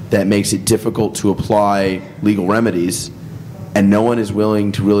redirection that makes it difficult to apply legal remedies. and no one is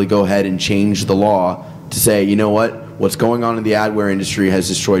willing to really go ahead and change the law to say, you know what, what's going on in the adware industry has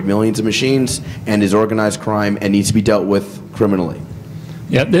destroyed millions of machines and is organized crime and needs to be dealt with criminally.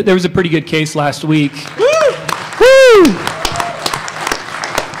 Yeah, there was a pretty good case last week. Woo!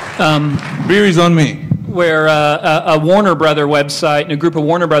 Beer is on me. Where a Warner Brother website and a group of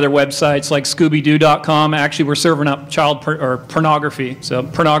Warner Brother websites like ScoobyDoo.com actually were serving up child pornography, so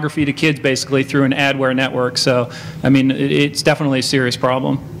pornography to kids basically through an adware network. So, I mean, it's definitely a serious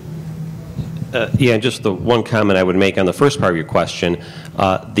problem. Yeah, just the one comment I would make on the first part of your question.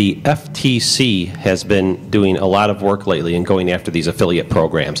 The FTC has been doing a lot of work lately in going after these affiliate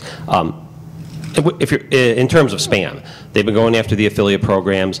programs. If you're, in terms of spam, they've been going after the affiliate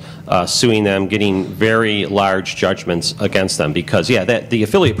programs, suing them, getting very large judgments against them because, yeah, the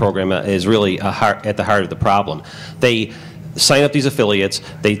affiliate program is really at the heart of the problem. They sign up these affiliates,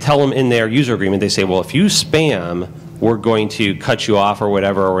 they tell them in their user agreement, they say, well, if you spam, we're going to cut you off or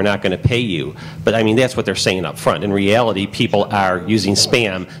whatever, or we're not going to pay you. But I mean, that's what they're saying up front. In reality, people are using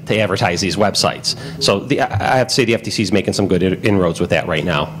spam to advertise these websites. So I have to say the FTC is making some good inroads with that right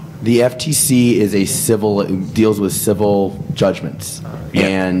now. The FTC is a civil, deals with civil judgments. Yeah.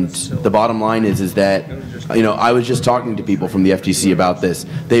 And the bottom line is that, you know, I was just talking to people from the FTC about this.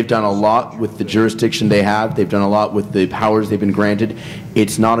 They've done a lot with the jurisdiction they have. They've done a lot with the powers they've been granted.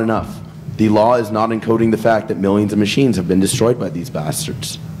 It's not enough. The law is not encoding the fact that millions of machines have been destroyed by these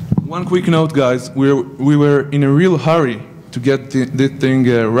bastards. One quick note, guys. We were in a real hurry to get this thing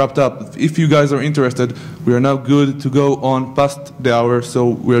wrapped up. If you guys are interested, we are now good to go on past the hour, so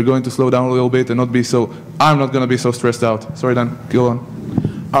we are going to slow down a little bit and not be so, I'm not going to be so stressed out. Sorry, Dan, go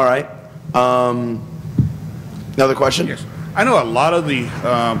on. All right. Another question? Yes. I know a lot of the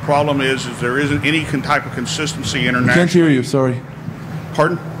problem is there isn't any type of consistency internationally. I can't hear you, sorry.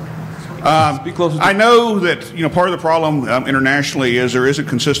 Pardon? Speak closer to I know that, you know, part of the problem internationally is there isn't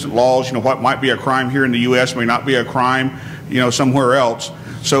consistent laws. You know, what might be a crime here in the U.S. may not be a crime, you know, somewhere else.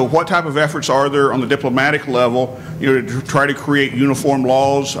 So what type of efforts are there on the diplomatic level, you know, to try to create uniform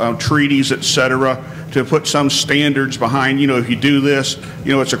laws, treaties, et cetera, to put some standards behind, you know, if you do this,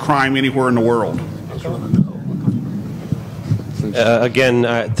 you know, it's a crime anywhere in the world? Again,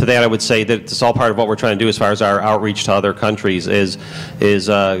 to that I would say that it's all part of what we're trying to do as far as our outreach to other countries is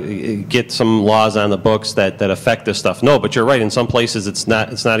get some laws on the books that affect this stuff. No, but you're right. In some places, it's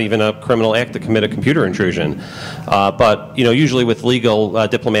not even a criminal act to commit a computer intrusion. But you know, usually with legal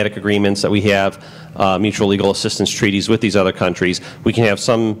diplomatic agreements that we have, mutual legal assistance treaties with these other countries, we can have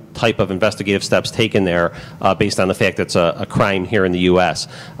some type of investigative steps taken there based on the fact that it's a crime here in the U.S.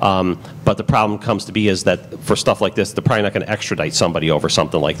 But the problem comes to be is that for stuff like this, they're probably not going to extradite somebody over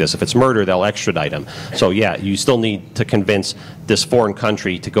something like this. If it's murder, they'll extradite them. So yeah, you still need to convince this foreign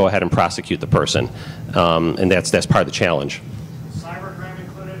country to go ahead and prosecute the person, and that's part of the challenge. Cybercrime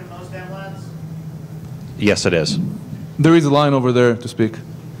included in those deadlines? Yes, it is. There is a line over there to speak.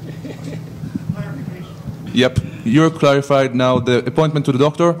 Yep, you're clarified now. The appointment to the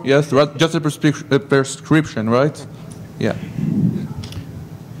doctor, yes, just a prescription, right? Yeah.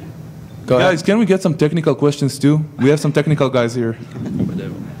 Go ahead. Guys, can we get some technical questions too? We have some technical guys here.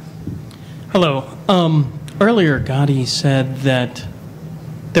 Hello. Earlier, Gadi said that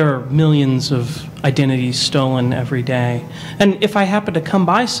there are millions of identities stolen every day. And if I happen to come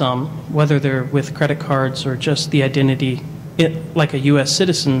by some, whether they're with credit cards or just the identity like a U.S.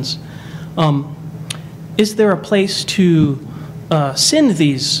 citizen's, is there a place to send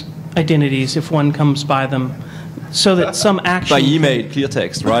these identities if one comes by them so that some action... By email, clear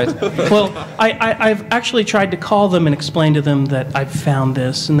text, right? Well, I've actually tried to call them and explain to them that I've found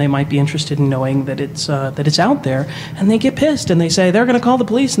this, and they might be interested in knowing that it's out there, and they get pissed, and they say they're going to call the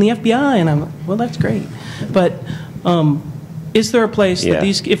police and the FBI, and I'm like, well, that's great. But is there a place that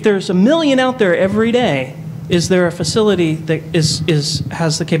these... If there's a million out there every day, is there a facility that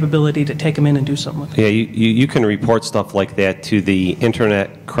has the capability to take them in and do something with it? Yeah, you can report stuff like that to the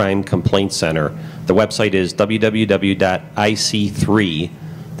Internet Crime Complaint Center. The website is www.ic3,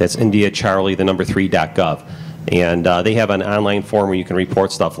 that's India Charlie, the number 3.gov. And they have an online form where you can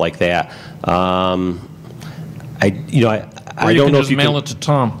report stuff like that. I don't know if you can mail it to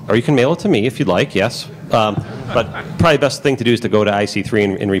Tom. Or you can mail it to me if you'd like, yes. But probably the best thing to do is to go to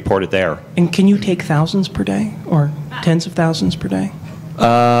IC3 and report it there. And can you take thousands per day or tens of thousands per day?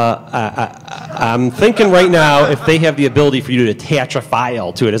 I'm thinking right now if they have the ability for you to attach a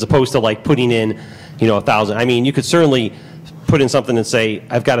file to it as opposed to like putting in, 1,000. I mean, you could certainly put in something and say,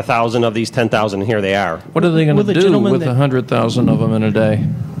 I've got 1,000 of these, 10,000, and here they are. What are they going to do with 100,000 of them in a day?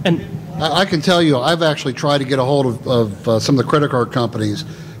 And I can tell you, I've actually tried to get a hold of some of the credit card companies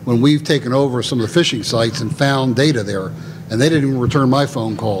when we've taken over some of the phishing sites and found data there. and they didn't even return my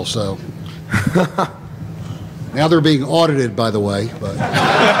phone call. So now they're being audited, by the way. But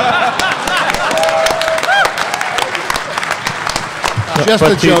just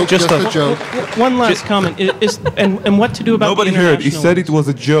a joke. Just a joke. One last comment and what to do about nobody the heard. He said it was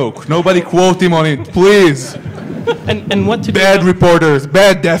a joke. Nobody quote him on it, please. And what to do? Bad reporters,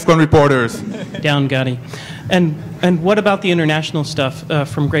 bad DEFCON reporters. Down, Gadi. And what about the international stuff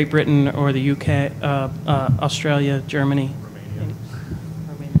from Great Britain or the UK, Australia, Germany?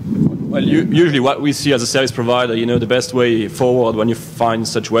 Well, usually what we see as a service provider, the best way forward when you find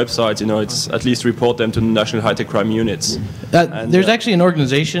such websites, it's at least report them to the National High-Tech Crime Units. There's actually an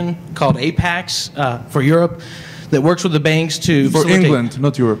organization called APAIX for Europe that works with the banks to For England,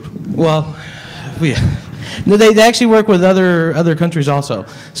 not Europe. Well, no, they actually work with other countries also.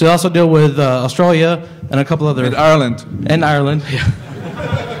 So they also deal with Australia and a couple other... And Ireland. And Ireland, yeah.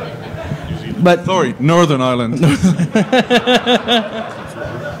 But sorry, Northern Ireland.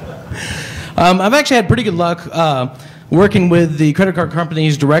 I've actually had pretty good luck working with the credit card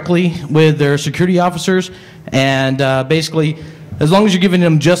companies directly with their security officers, and basically, as long as you're giving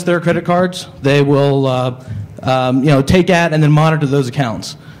them just their credit cards, they will, take at and then monitor those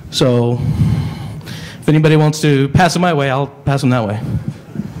accounts. So, if anybody wants to pass them my way, I'll pass them that way.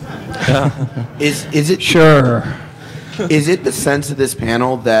 Is it sure? Is it the sense of this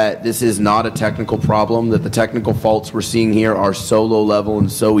panel that this is not a technical problem, that the technical faults we're seeing here are so low level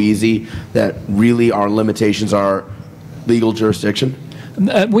and so easy that really our limitations are legal jurisdiction?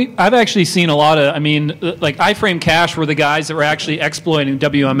 I've actually seen a lot of, like iframe cache were the guys that were actually exploiting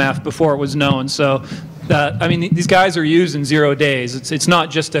WMF before it was known. So, these guys are used in 0 days. It's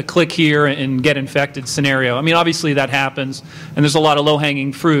not just a click here and get infected scenario. Obviously that happens, and there's a lot of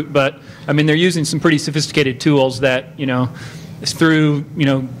low-hanging fruit, but they're using some pretty sophisticated tools that, through,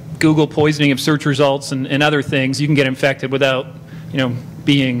 Google poisoning of search results and other things, you can get infected without,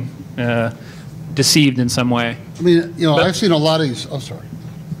 being deceived in some way. I've seen a lot of these. Oh, sorry.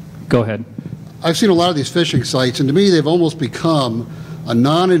 Go ahead. I've seen a lot of these phishing sites, and to me, they've almost become a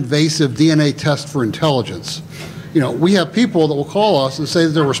non-invasive DNA test for intelligence. We have people that will call us and say that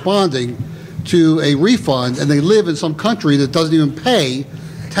they're responding to a refund, and they live in some country that doesn't even pay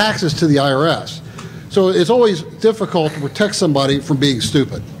taxes to the IRS. So it's always difficult to protect somebody from being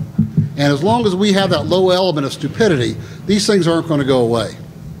stupid. And as long as we have that low element of stupidity, these things aren't going to go away.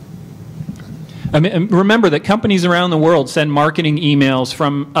 Remember that companies around the world send marketing emails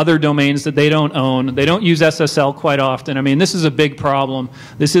from other domains that they don't own. They don't use SSL quite often. This is a big problem.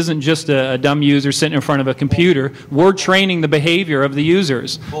 This isn't just a dumb user sitting in front of a computer. We're training the behavior of the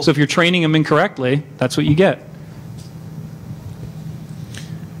users. So if you're training them incorrectly, that's what you get.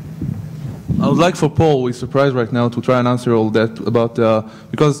 I would like for Paul, who is surprised right now, to try and answer all that about,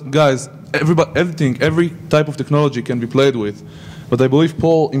 because guys, every type of technology can be played with. But I believe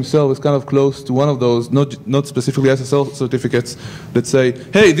Paul himself is kind of close to one of those, not specifically SSL certificates that say,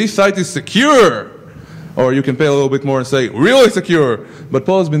 hey, this site is secure! Or you can pay a little bit more and say, really secure! But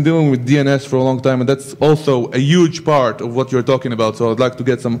Paul has been dealing with DNS for a long time, and that's also a huge part of what you're talking about. So I'd like to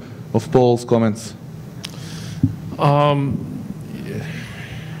get some of Paul's comments.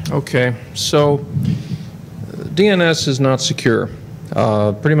 Okay, so DNS is not secure.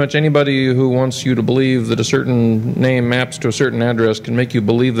 Pretty much anybody who wants you to believe that a certain name maps to a certain address can make you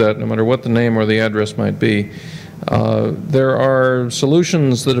believe that, no matter what the name or the address might be. There are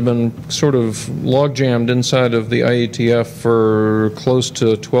solutions that have been sort of log-jammed inside of the IETF for close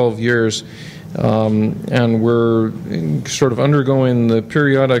to 12 years, and we're sort of undergoing the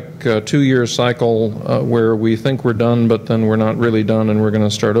periodic 2-year cycle where we think we're done, but then we're not really done, and we're going to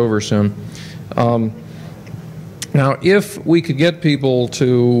start over soon. Now, if we could get people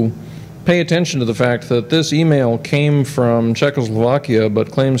to pay attention to the fact that this email came from Czechoslovakia but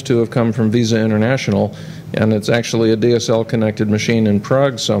claims to have come from Visa International, and it's actually a DSL-connected machine in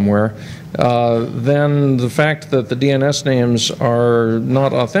Prague somewhere, then the fact that the DNS names are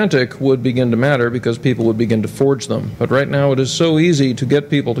not authentic would begin to matter because people would begin to forge them. But right now it is so easy to get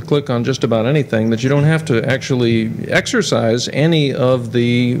people to click on just about anything that you don't have to actually exercise any of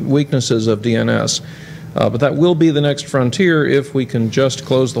the weaknesses of DNS. But that will be the next frontier if we can just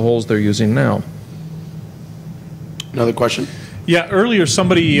close the holes they're using now. Another question? Yeah, earlier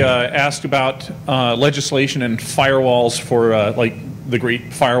somebody asked about legislation and firewalls for like the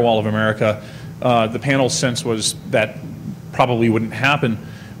Great Firewall of America. The panel's sense was that probably wouldn't happen.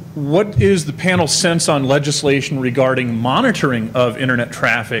 What is the panel's sense on legislation regarding monitoring of internet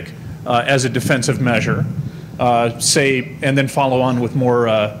traffic as a defensive measure? Say, and then follow on with more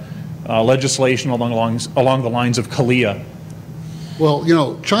legislation along the lines of CALIA.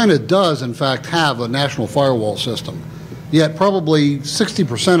 Well, China does in fact have a national firewall system. Yet probably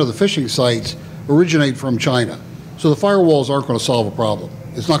 60% of the phishing sites originate from China. So the firewalls aren't going to solve a problem.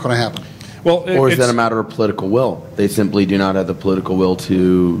 It's not going to happen. Well, or is that a matter of political will? They simply do not have the political will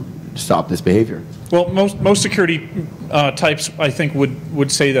to stop this behavior. Well, most security types, I think,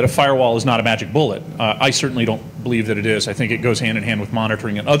 would say that a firewall is not a magic bullet. I certainly don't believe that it is. I think it goes hand in hand with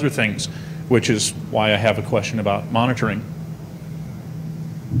monitoring and other things, which is why I have a question about monitoring.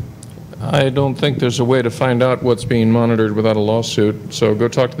 I don't think there's a way to find out what's being monitored without a lawsuit, so go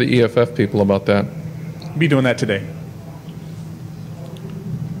talk to the EFF people about that. Be doing that today.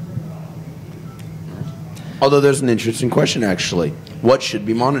 Although there's an interesting question, actually. What should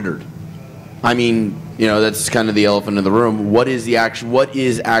be monitored? I mean, you know, that's kind of the elephant in the room. What is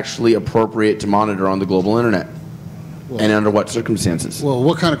actually appropriate to monitor on the global internet? Well, and under what circumstances? Well,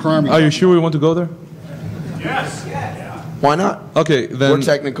 what kind of crime are you sure we want to go there? Yes. Why not? Okay, then. We're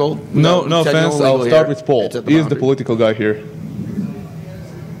technical. No offense. I'll start with Paul. He is the political guy here.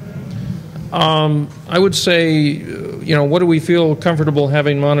 I would say, you know, what do we feel comfortable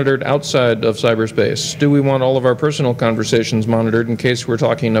having monitored outside of cyberspace? Do we want all of our personal conversations monitored in case we're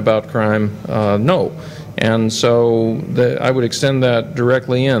talking about crime? No. And so I would extend that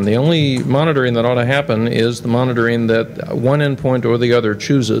directly in. The only monitoring that ought to happen is the monitoring that one endpoint or the other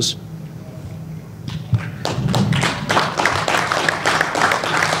chooses.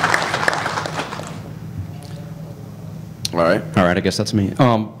 All right, I guess that's me.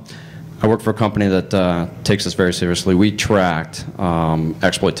 I work for a company that takes this very seriously. We tracked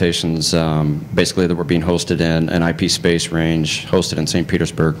exploitations basically that were being hosted in an IP space range hosted in St.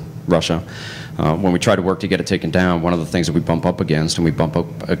 Petersburg, Russia. When we try to work to get it taken down, one of the things that we bump up against, and we bump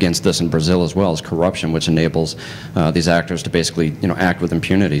up against this in Brazil as well, is corruption, which enables these actors to basically, you know, act with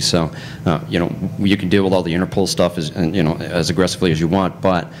impunity. So, you know, you can deal with all the Interpol stuff as, you know, as aggressively as you want,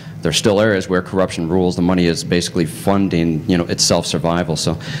 but there's still areas where corruption rules. The money is basically funding, you know, its self-survival.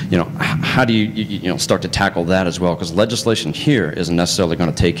 So, you know, how do you know, start to tackle that as well? Because legislation here isn't necessarily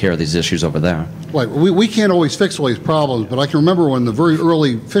going to take care of these issues over there. Right. We can't always fix all these problems, but I can remember when the very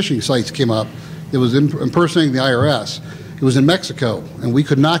early phishing sites came up, it was impersonating the IRS. It was in Mexico, and we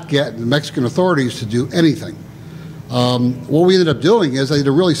could not get the Mexican authorities to do anything. What we ended up doing is I did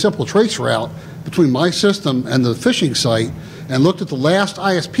a really simple trace route between my system and the phishing site and looked at the last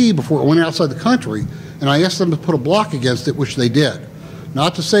ISP before it went outside the country, and I asked them to put a block against it, which they did.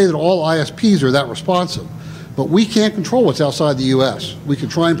 Not to say that all ISPs are that responsive, but we can't control what's outside the U.S. We can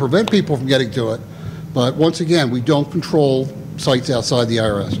try and prevent people from getting to it, but once again, we don't control sites outside the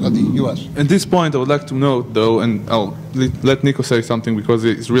IRS, the U.S. At this point, I would like to note, though, and I'll let Nico say something because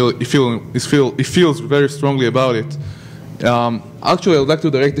he feels very strongly about it. Actually, I would like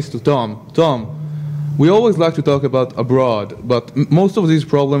to direct this to Tom. Tom, we always like to talk about abroad, but most of these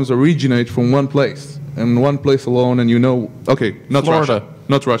problems originate from one place, and one place alone, and you know, okay, not Florida. Russia.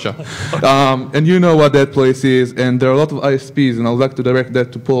 Not Russia. And you know what that place is, and there are a lot of ISPs, and I would like to direct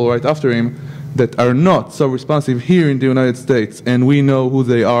that to Paul right after him, that are not so responsive here in the United States, and we know who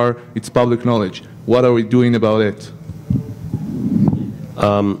they are. It's public knowledge. What are we doing about it?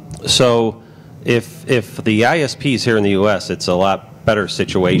 So if the ISPs here in the U.S., it's a lot better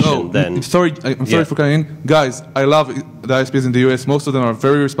situation than... I'm sorry for coming in. Guys, I love the ISPs in the U.S. Most of them are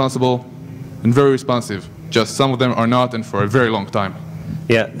very responsible and very responsive. Just some of them are not, and for a very long time.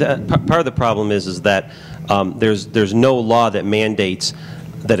 Yeah, part of the problem is that there's no law that mandates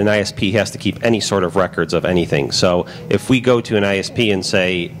that an ISP has to keep any sort of records of anything. So if we go to an ISP and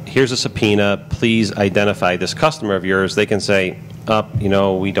say, here's a subpoena, please identify this customer of yours, they can say, you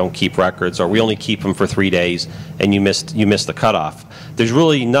know, we don't keep records, or we only keep them for 3 days, and you missed the cutoff. There's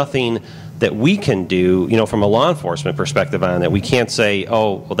really nothing that we can do, you know, from a law enforcement perspective on that. We can't say,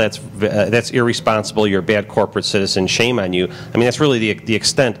 oh, well, that's irresponsible, you're a bad corporate citizen, shame on you. I mean, that's really the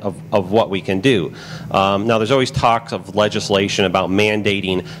extent of what we can do. Now, there's always talks of legislation about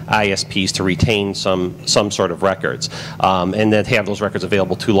mandating ISPs to retain some sort of records, and then have those records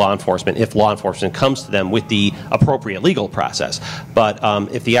available to law enforcement if law enforcement comes to them with the appropriate legal process. But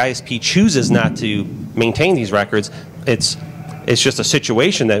if the ISP chooses not to maintain these records, it's just a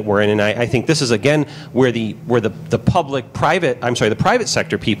situation that we're in, and I think this is again where the private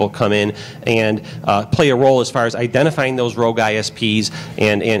sector people come in and play a role as far as identifying those rogue ISPs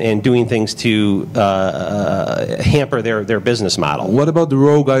and doing things to hamper their business model. What about the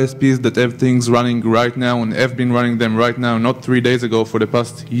rogue ISPs that have things running right now and have been running them right now, not 3 days ago, for the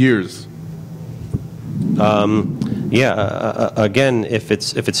past years? Again, if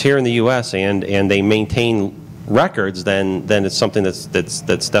it's here in the U.S. and they maintain records, then it's something that's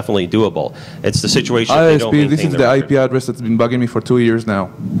definitely doable. It's the situation if they don't maintain this is the IP address that's been bugging me for 2 years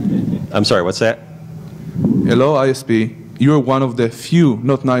now. I'm sorry, what's that? Hello, ISP. you're one of the few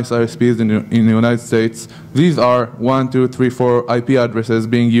not nice ISPs in the United States. These are 1, 2, 3, 4 IP addresses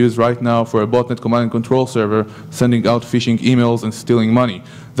being used right now for a botnet command and control server, sending out phishing emails and stealing money.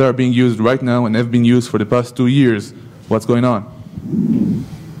 They are being used right now and have been used for the past 2 years. What's going on?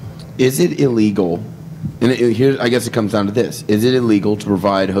 Is it illegal? And here, I guess it comes down to this. Is it illegal to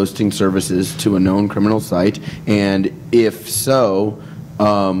provide hosting services to a known criminal site? And if so,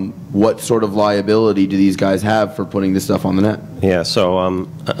 what sort of liability do these guys have for putting this stuff on the net? Yeah, so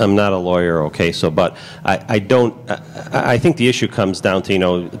I'm not a lawyer, okay, so, but I think the issue comes down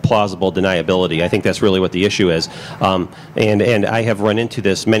to, plausible deniability. I think that's really what the issue is. And I have run into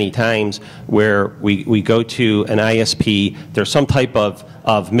this many times where we go to an ISP, there's some type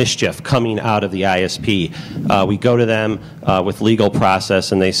of mischief coming out of the ISP. We go to them with legal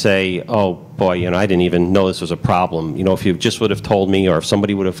process and they say, oh boy, I didn't even know this was a problem. If you just would have told me, or if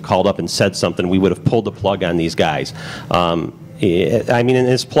somebody would have called up and said something, we would have pulled the plug on these guys. I mean,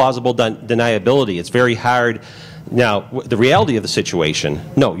 it's plausible deniability. It's very hard. Now, the reality of the situation,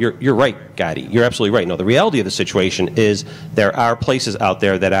 no, you're right, Gadi. You're absolutely right. No, the reality of the situation is there are places out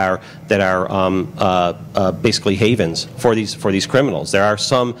there that are basically havens for these criminals. There are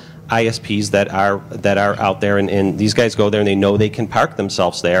some ISPs that are out there, and these guys go there and they know they can park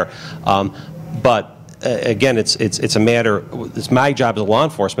themselves there, but. Again, it's a matter. It's my job as a law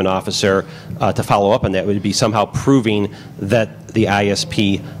enforcement officer to follow up on that. It would be somehow proving that the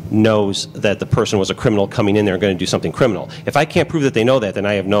ISP knows that the person was a criminal coming in there and going to do something criminal. If I can't prove that they know that, then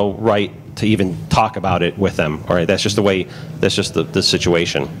I have no right to even talk about it with them. All right, that's just the way. That's just the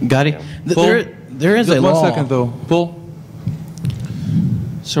situation. Gadi, there is a law. 1 second though, Paul.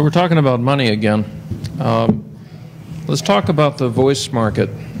 So we're talking about money again. Let's talk about the voice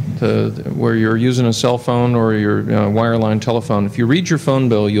market. Where you're using a cell phone or your wireline telephone. If you read your phone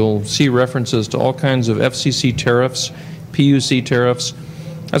bill, you'll see references to all kinds of FCC tariffs, PUC tariffs.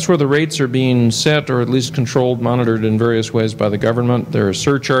 That's where the rates are being set or at least controlled, monitored in various ways by the government. There are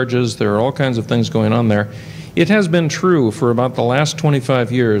surcharges. There are all kinds of things going on there. It has been true for about the last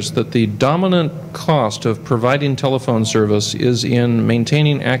 25 years that the dominant cost of providing telephone service is in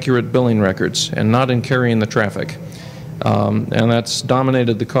maintaining accurate billing records and not in carrying the traffic. And that's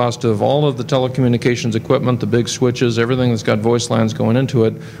dominated the cost of all of the telecommunications equipment, the big switches, everything that's got voice lines going into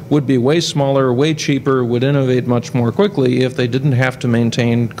it would be way smaller, way cheaper, would innovate much more quickly if they didn't have to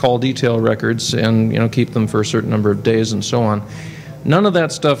maintain call detail records and keep them for a certain number of days and so on. None of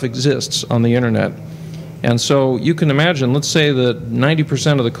that stuff exists on the internet. And so you can imagine, let's say that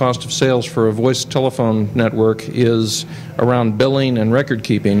 90% of the cost of sales for a voice telephone network is around billing and record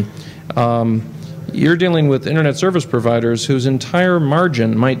keeping. You're dealing with internet service providers whose entire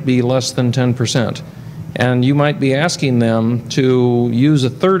margin might be less than 10%. And you might be asking them to use a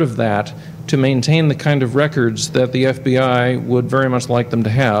third of that to maintain the kind of records that the FBI would very much like them to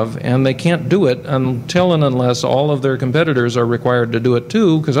have, and they can't do it until and unless all of their competitors are required to do it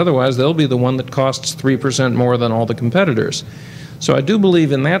too, because otherwise they'll be the one that costs 3% more than all the competitors. So I do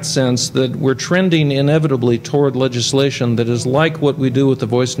believe in that sense that we're trending inevitably toward legislation that is like what we do with the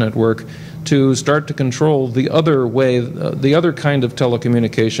voice network to start to control the other way, the other kind of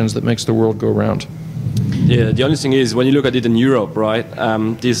telecommunications that makes the world go round. Yeah, the only thing is, when you look at it in Europe, right,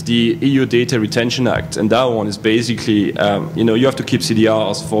 there's the EU Data Retention Act, and that one is basically, you have to keep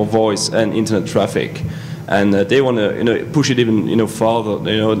CDRs for voice and internet traffic. And they want to, push it even, farther.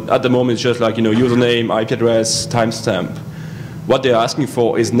 At the moment it's just like, username, IP address, timestamp. What they're asking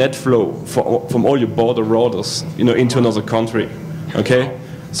for is net flow from all your border routers, into another country. Okay,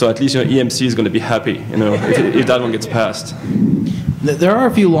 so at least EMC is going to be happy, if that one gets passed. There are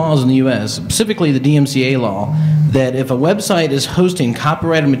a few laws in the U.S., specifically the DMCA law, that if a website is hosting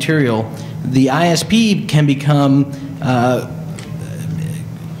copyrighted material, the ISP can become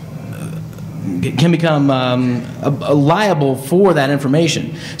liable for that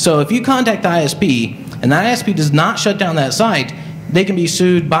information. So if you contact the ISP and the ISP does not shut down that site, they can be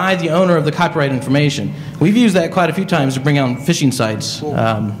sued by the owner of the copyrighted information. We've used that quite a few times to bring out phishing sites.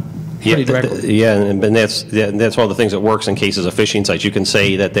 Pretty directly. Yeah, and that's one of the things that works in cases of phishing sites. You can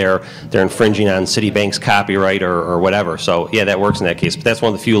say that they're infringing on Citibank's copyright or whatever. So yeah, that works in that case. But that's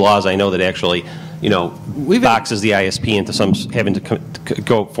one of the few laws I know that actually, boxes the ISP into having to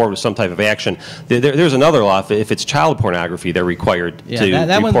go forward with some type of action. There's another law. If it's child pornography, they're required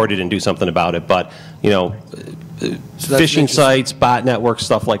to report it and do something about it. But phishing sites, bot networks,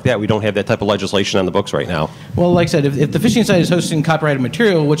 stuff like that, we don't have that type of legislation on the books right now. Well, like I said, if the phishing site is hosting copyrighted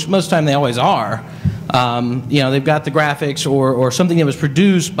material, which most of the time they always are, they've got the graphics or something that was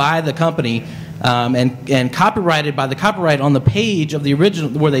produced by the company and copyrighted by the copyright on the page of the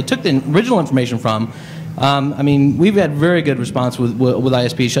original, where they took the original information from, I mean, we've had very good response with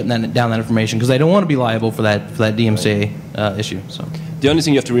ISP shutting down that information because they don't want to be liable for that DMCA issue. So. The only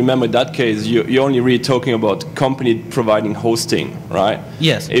thing you have to remember in that case, you're only really talking about company providing hosting, right?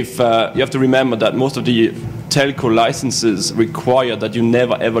 Yes. If you have to remember that most of the telco licenses require that you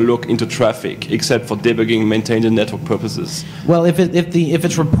never ever look into traffic except for debugging, maintaining the network purposes. Well, if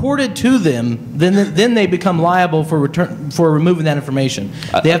it's reported to them, then they become liable for removing that information.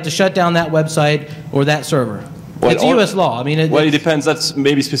 They have to shut down that website or that server. Well, it's U.S. law. I mean, it depends. That's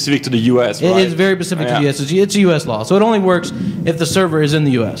maybe specific to the U.S. It right? is very specific to the U.S. It's a U.S. law, so it only works if the server is in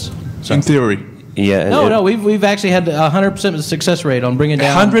the U.S. So. In theory. Yeah. No, we've actually had 100% success rate on bringing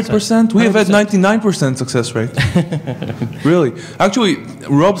down. 100%? We have had 99% success rate. Really? Actually,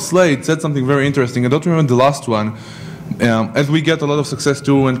 Rob Slade said something very interesting. I don't remember the last one. As we get a lot of success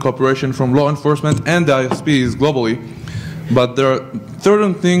too and cooperation from law enforcement and the ISPs globally, but there are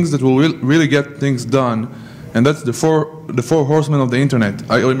certain things that will really get things done. And that's the four horsemen of the internet.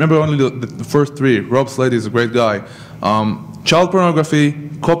 I remember only the first three. Rob Slade is a great guy. Child pornography,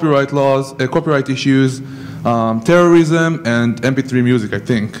 copyright laws, copyright issues, terrorism, and MP3 music, I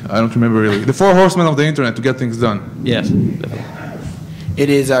think. I don't remember really. The four horsemen of the internet to get things done. Yes. It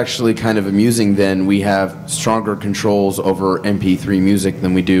is actually kind of amusing then we have stronger controls over MP3 music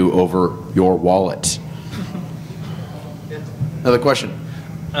than we do over your wallet. Another question?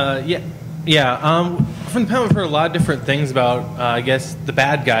 From the panel, we've heard a lot of different things about, I guess, the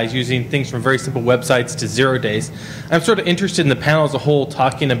bad guys using things from very simple websites to 0 days. I'm sort of interested in the panel as a whole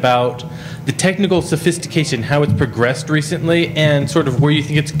talking about the technical sophistication, how it's progressed recently, and sort of where you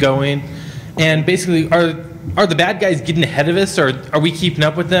think it's going. And basically, are the bad guys getting ahead of us, or are we keeping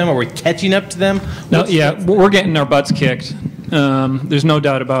up with them? Are we catching up to them? No, we're getting our butts kicked. There's no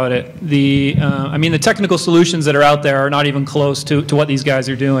doubt about it. I mean, the technical solutions that are out there are not even close to what these guys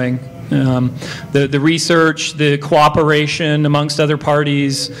are doing. The research, the cooperation amongst other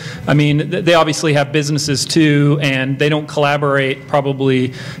parties. I mean, they obviously have businesses too, and they don't collaborate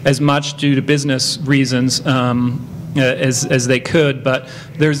probably as much due to business reasons as they could. But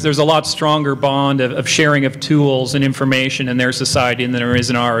there's a lot stronger bond of sharing of tools and information in their society than there is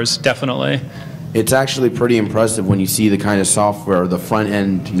in ours, definitely. It's actually pretty impressive when you see the kind of software, the front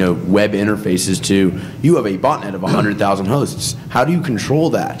end, web interfaces to, you have a botnet of 100,000 hosts. How do you control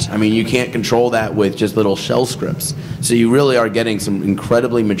that? I mean, you can't control that with just little shell scripts. So you really are getting some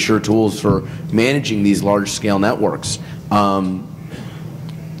incredibly mature tools for managing these large scale networks.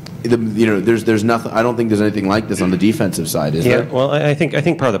 There's nothing. I don't think there's anything like this on the defensive side, is there? Well, I think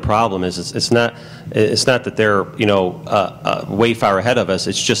part of the problem is it's not that they're way far ahead of us.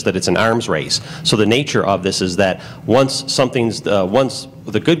 It's just that it's an arms race. So the nature of this is that once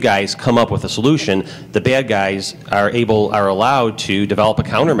the good guys come up with a solution, the bad guys are allowed to develop a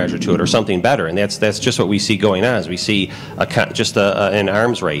countermeasure to it or something better, and that's just what we see going on. Is we see an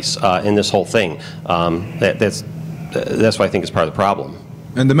arms race in this whole thing. That's what I think is part of the problem.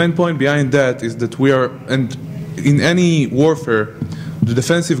 And the main point behind that is that and in any warfare, the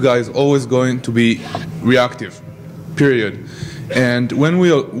defensive guy is always going to be reactive, period. And when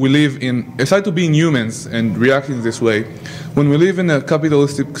we live in, aside to being humans and reacting this way, when we live in a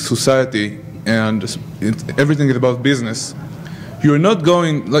capitalistic society and everything is about business, you're not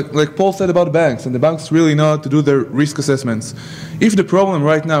going, like Paul said about banks, and the banks really know how to do their risk assessments. If the problem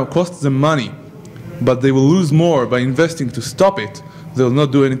right now costs them money, but they will lose more by investing to stop it, they will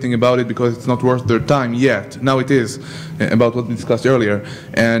not do anything about it because it's not worth their time yet. Now it is, about what we discussed earlier.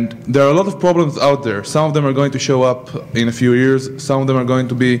 And there are a lot of problems out there. Some of them are going to show up in a few years. Some of them are going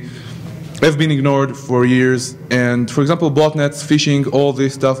to have been ignored for years. And for example, botnets, phishing, all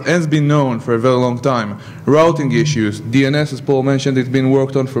this stuff has been known for a very long time. Routing issues, DNS, as Paul mentioned, it's been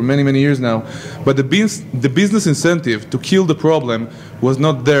worked on for many, many years now. But the business incentive to kill the problem was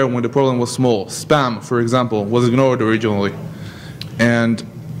not there when the problem was small. Spam, for example, was ignored originally. And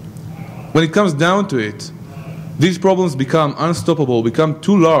when it comes down to it, these problems become unstoppable, become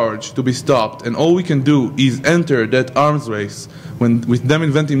too large to be stopped, and all we can do is enter that arms race with them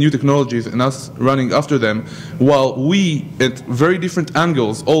inventing new technologies and us running after them, while we, at very different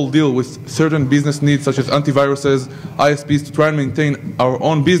angles, all deal with certain business needs such as antiviruses, ISPs to try and maintain our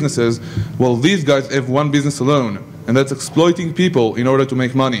own businesses, while these guys have one business alone, and that's exploiting people in order to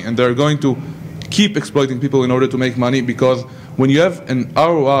make money. And they're going to keep exploiting people in order to make money, because when you have an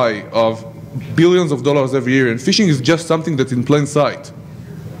ROI of billions of dollars every year, and phishing is just something that's in plain sight,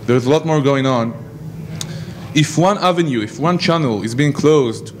 there's a lot more going on. If one avenue, if one channel is being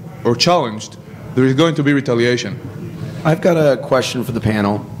closed or challenged, there is going to be retaliation. I've got a question for the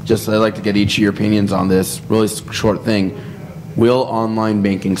panel. I'd like to get each of your opinions on this. Really short thing. Will online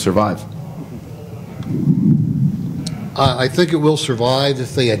banking survive? I think it will survive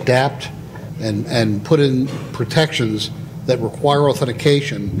if they adapt and put in protections that require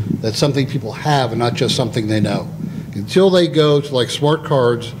authentication. That's something people have and not just something they know. Until they go to like smart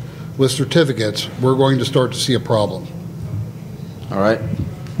cards with certificates, we're going to start to see a problem. All right.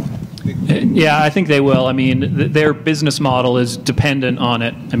 Yeah, I think they will. I mean, their business model is dependent on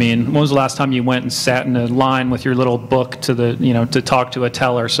it. I mean, when was the last time you went and sat in a line with your little book to the, to talk to a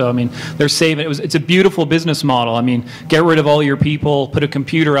teller? So, I mean, they're saving. It's a beautiful business model. I mean, get rid of all your people, put a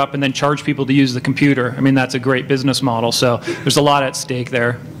computer up, and then charge people to use the computer. I mean, that's a great business model. So, there's a lot at stake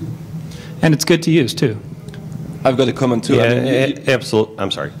there, and it's good to use too. I've got a comment too. Yeah, absolutely.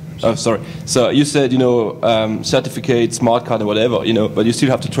 I'm sorry. Oh, sorry. So you said, certificate, smart card, or whatever, but you still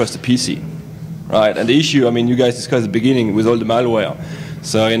have to trust the PC, right? And the issue, I mean, you guys discussed at the beginning with all the malware.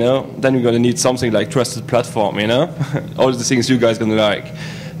 So, then you're going to need something like trusted platform, all the things you guys are going to like.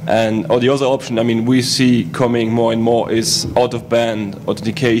 Or the other option, I mean, we see coming more and more is out-of-band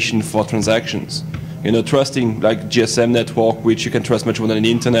authentication for transactions. Trusting like GSM network, which you can trust much more than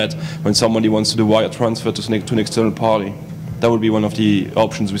the internet when somebody wants to do wire transfer to an external party. That would be one of the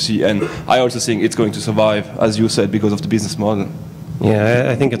options we see. And I also think it's going to survive, as you said, because of the business model. Yeah,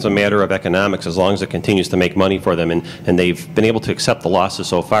 I think it's a matter of economics as long as it continues to make money for them. And they've been able to accept the losses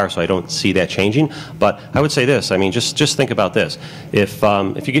so far, so I don't see that changing. But I would say this, I mean, just think about this. If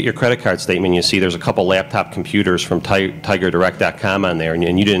you get your credit card statement, you see there's a couple laptop computers from TigerDirect.com on there,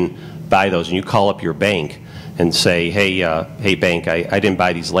 and you didn't buy those, and you call up your bank and say, hey bank, I didn't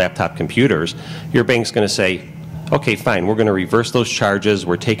buy these laptop computers, your bank's going to say, okay, fine, we're going to reverse those charges,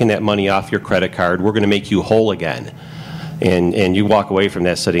 we're taking that money off your credit card, we're going to make you whole again. And you walk away from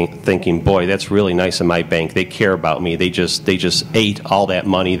that thinking, boy, that's really nice of my bank, they care about me, they just ate all that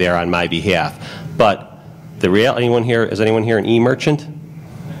money there on my behalf. But is anyone here an e-merchant?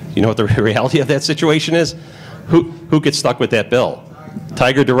 You know what the reality of that situation is? Who gets stuck with that bill?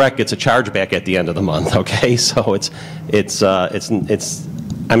 Tiger Direct gets a chargeback at the end of the month. Okay, so it's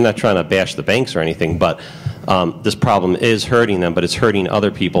I'm not trying to bash the banks or anything, but this problem is hurting them, but it's hurting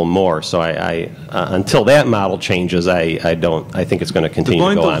other people more. So until that model changes, I think it's going to continue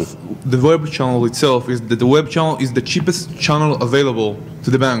to go on. The web channel itself is that the web channel is the cheapest channel available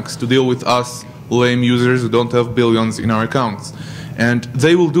to the banks to deal with us lame users who don't have billions in our accounts. And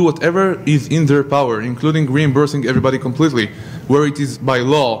they will do whatever is in their power, including reimbursing everybody completely, where it is by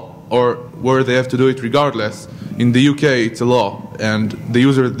law or where they have to do it regardless. In the UK, it's a law, and the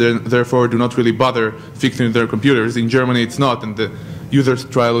users therefore do not really bother fixing their computers. In Germany, it's not, and the users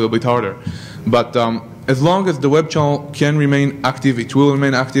try a little bit harder. But as long as the web channel can remain active, it will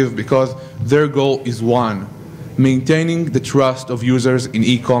remain active because their goal is one, maintaining the trust of users in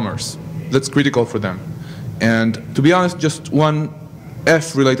e-commerce. That's critical for them. And to be honest, just one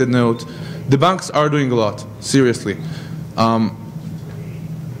F-related note, the banks are doing a lot, seriously.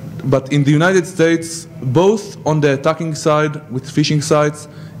 But in the United States, both on the attacking side with phishing sites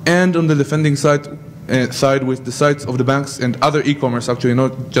and on the defending side with the sites of the banks and other e-commerce, actually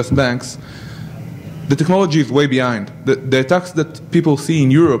not just banks, the technology is way behind. The attacks that people see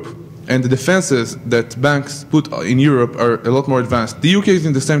in Europe and the defenses that banks put in Europe are a lot more advanced. The UK is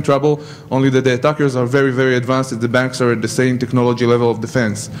in the same trouble, only that the attackers are very, very advanced and the banks are at the same technology level of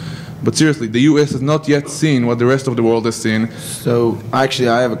defense. But seriously, the US has not yet seen what the rest of the world has seen. So actually,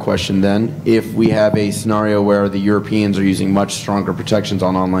 I have a question then. If we have a scenario where the Europeans are using much stronger protections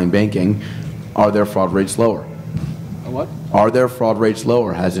on online banking, are their fraud rates lower? What? Are their fraud rates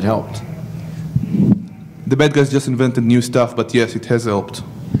lower? Has it helped? The bad guys just invented new stuff, but yes, it has helped.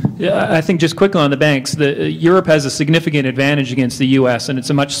 Yeah, I think just quickly on the banks, Europe has a significant advantage against the U.S., and it's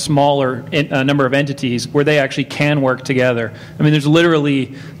a much smaller number of entities where they actually can work together. I mean, there's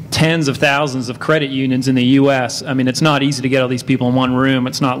literally tens of thousands of credit unions in the U.S. I mean, it's not easy to get all these people in one room.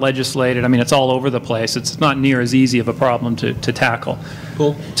 It's not legislated. I mean, it's all over the place. It's not near as easy of a problem to tackle.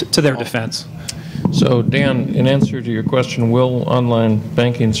 Cool. To their defense. So, Dan, in answer to your question, will online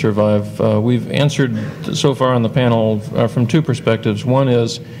banking survive? We've answered so far on the panel from two perspectives. One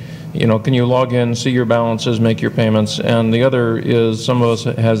is, can you log in, see your balances, make your payments? And the other is, some of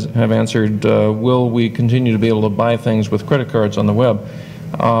us have answered, will we continue to be able to buy things with credit cards on the web?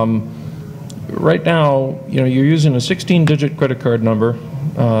 Right now, you're using a 16-digit credit card number,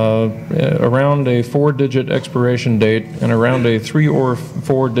 around a 4-digit expiration date, and around a 3 or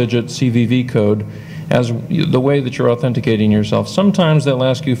 4-digit CVV code as the way that you're authenticating yourself. Sometimes they'll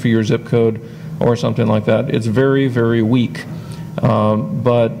ask you for your zip code or something like that. It's very, very weak.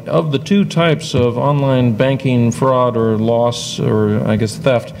 But of the two types of online banking fraud or loss, or I guess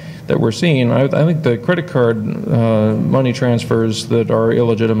theft, that we're seeing. I think the credit card money transfers that are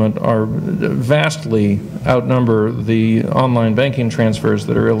illegitimate are vastly outnumber the online banking transfers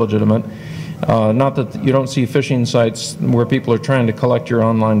that are illegitimate. Not that you don't see phishing sites where people are trying to collect your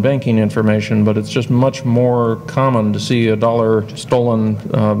online banking information, but it's just much more common to see $1 stolen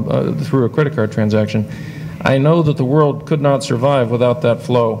through a credit card transaction. I know that the world could not survive without that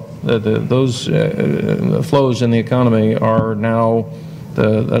flow. Those flows in the economy are now,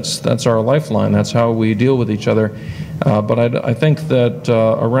 that's our lifeline. That's how we deal with each other. But I think that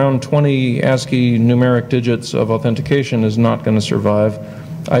around 20 ASCII numeric digits of authentication is not going to survive.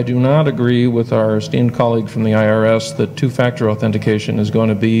 I do not agree with our esteemed colleague from the IRS that two-factor authentication is going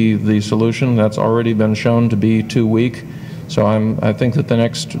to be the solution. That's already been shown to be too weak. So I think that the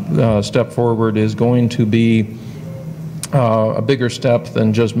next step forward is going to be a bigger step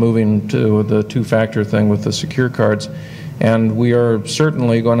than just moving to the two-factor thing with the secure cards. And we are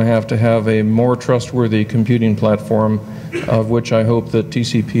certainly going to have a more trustworthy computing platform, of which I hope that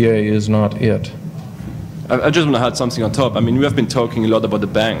TCPA is not it. I just want to add something on top. I mean, we have been talking a lot about the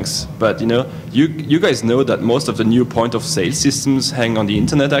banks, but you know, you guys know that most of the new point-of-sale systems hang on the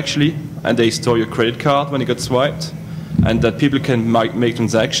internet actually, and they store your credit card when it gets swiped, and that people can make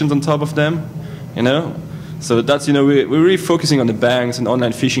transactions on top of them, you know. So that's, you know, we're really focusing on the banks and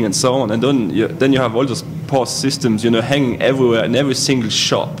online phishing and so on, and then you have all those POS systems, you know, hanging everywhere in every single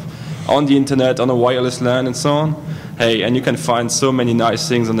shop, on the internet, on a wireless LAN and so on. Hey, and you can find so many nice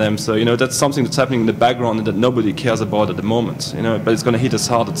things on them. So, you know, that's something that's happening in the background and that nobody cares about at the moment, you know, but it's going to hit us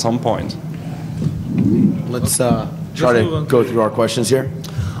hard at some point. Let's try to go through our questions here.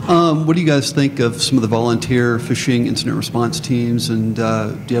 What do you guys think of some of the volunteer phishing incident response teams, and do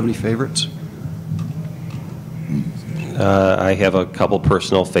you have any favorites? I have a couple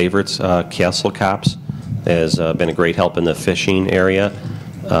personal favorites. Castle Cops has been a great help in the phishing area.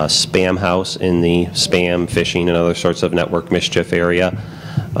 Spam House in the spam, phishing, and other sorts of network mischief area.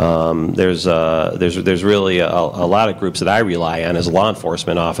 There's really a lot of groups that I rely on as a law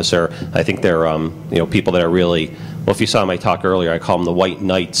enforcement officer. I think they're you know, people that are really, well, if you saw my talk earlier, I call them the white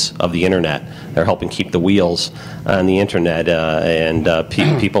knights of the internet. They're helping keep the wheels on the internet, and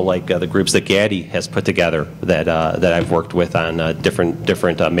people like the groups that Gadi has put together that I've worked with on different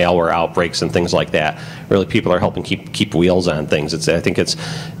malware outbreaks and things like that. Really, people are helping keep wheels on things. I think it's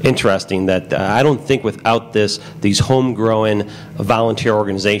interesting that I don't think without these homegrown volunteer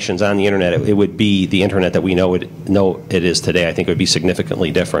organizations on the internet, it would be the internet that we know it is today. I think it would be significantly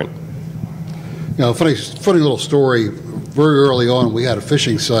different. You know, funny little story. Very early on, we had a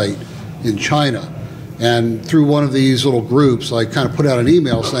phishing site in China, and through one of these little groups, I kind of put out an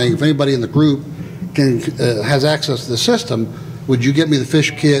email saying, if anybody in the group has access to the system, would you get me the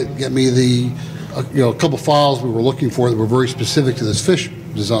phish kit, get me the a couple files we were looking for that were very specific to this phish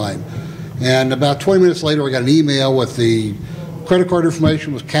design. And about 20 minutes later, I got an email with the credit card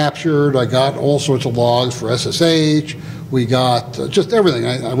information was captured. I got all sorts of logs for SSH. We got just everything.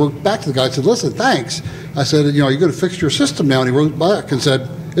 I wrote back to the guy and said, listen, thanks. I said, you know, are you going to fix your system now? And he wrote back and said,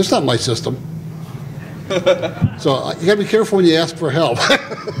 it's not my system. So you got to be careful when you ask for help.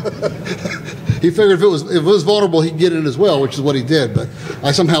 He figured if it was vulnerable, he'd get in as well, which is what he did. But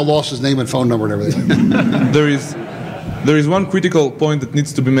I somehow lost his name and phone number and everything. There is one critical point that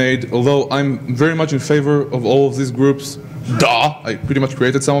needs to be made, although I'm very much in favor of all of these groups. I pretty much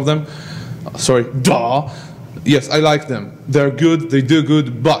created some of them. Yes, I like them. They're good, they do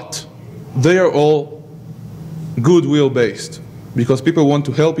good, but they are all goodwill based because people want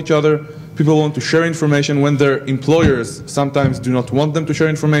to help each other, people want to share information when their employers sometimes do not want them to share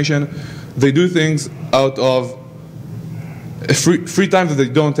information. They do things out of free time that they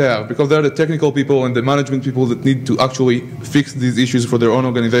don't have because they're the technical people and the management people that need to actually fix these issues for their own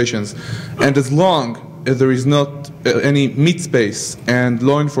organizations. And as long as there is not any meat space and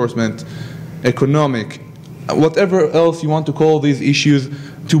law enforcement, economic, whatever else you want to call these issues,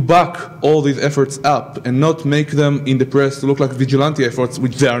 to back all these efforts up and not make them in the press to look like vigilante efforts,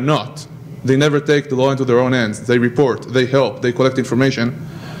 which they are not. They never take the law into their own hands. They report, they help, they collect information.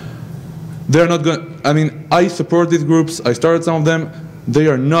 They're not going. I mean, I support these groups. I started some of them. They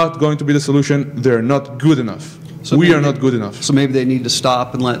are not going to be the solution. They are not good enough. So we are not good enough. So maybe they need to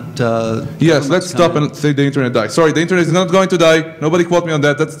stop and let... yes, let's stop and say the internet dies. Sorry, the internet is not going to die. Nobody quote me on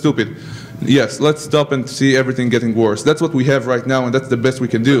that. That's stupid. Yes, let's stop and see everything getting worse. That's what we have right now, and that's the best we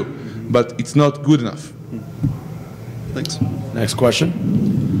can do. But it's not good enough. Thanks. Next question.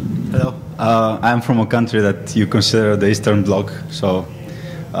 Hello. I'm from a country that you consider the Eastern Bloc. So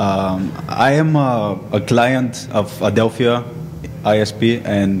I am a client of Adelphia ISP,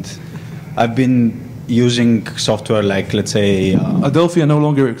 and I've been using software like, let's say... Adelphia no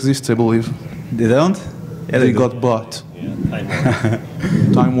longer exists, I believe. They don't? Yeah, they got bought. Yeah,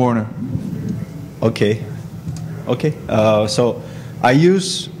 Time Warner. Okay. Okay. So I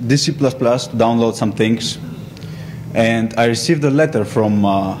use DC++ to download some things. And I received a letter from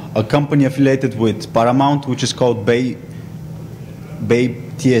a company affiliated with Paramount, which is called TSP.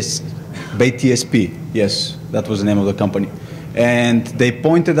 Yes, that was the name of the company. And they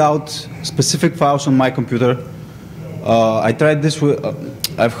pointed out specific files on my computer. I tried this with,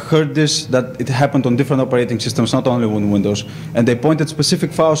 I've heard this, that it happened on different operating systems, not only on Windows. And they pointed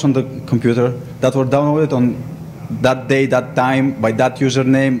specific files on the computer that were downloaded on that day, that time, by that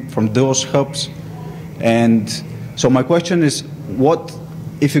username from those hubs. And so my question is, what,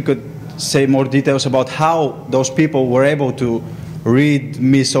 if you could say more details about how those people were able to read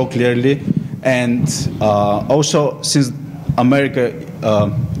me so clearly, and also since America,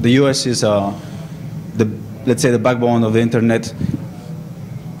 the US is let's say the backbone of the internet,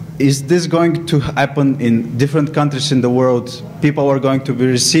 is this going to happen in different countries in the world? People are going to be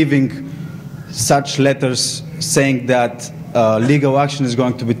receiving such letters saying that legal action is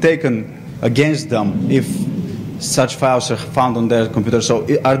going to be taken against them if such files are found on their computer. So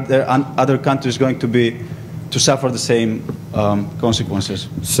are there other countries going to suffer the same consequences?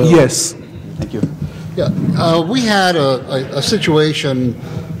 So, yes. Thank you. Yeah, we had a situation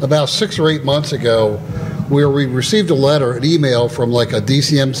about 6 or 8 months ago where we received a letter, an email from like a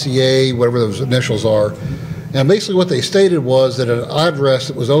DCMCA, whatever those initials are, and basically what they stated was that an address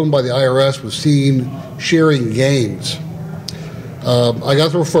that was owned by the IRS was seen sharing games. I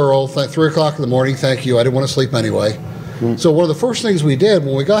got the referral at 3 o'clock in the morning, thank you, I didn't want to sleep anyway. So one of the first things we did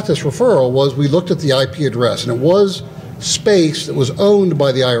when we got this referral was we looked at the IP address, and it was space that was owned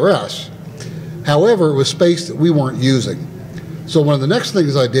by the IRS. However, it was space that we weren't using. So one of the next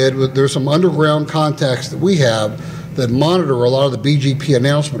things I did was there's some underground contacts that we have that monitor a lot of the BGP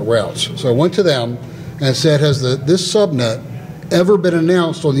announcement routes. So I went to them and said, has this subnet ever been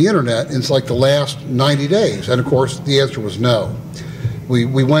announced on the internet in like the last 90 days? And of course, the answer was no. We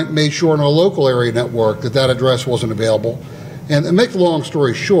went and made sure in our local area network that address wasn't available. And to make the long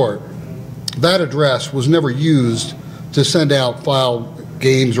story short, that address was never used to send out file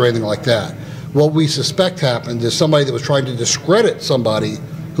games or anything like that. What we suspect happened is somebody that was trying to discredit somebody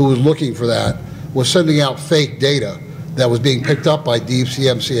who was looking for that was sending out fake data that was being picked up by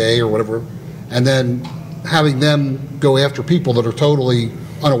DCMCA or whatever, and then having them go after people that are totally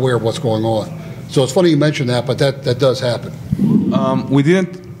unaware of what's going on. So it's funny you mentioned that, but that does happen. We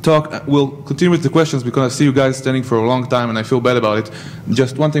didn't talk, we'll continue with the questions because I see you guys standing for a long time and I feel bad about it.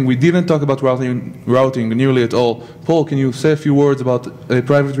 Just one thing, we didn't talk about routing nearly at all. Paul, can you say a few words about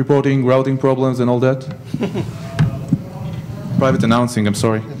private reporting, routing problems and all that? Private announcing, I'm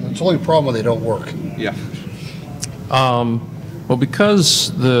sorry. It's the only problem when they don't work. Yeah. Well,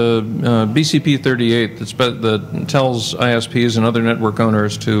 because the BCP 38 that tells ISPs and other network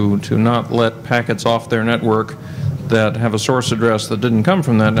owners to not let packets off their network that have a source address that didn't come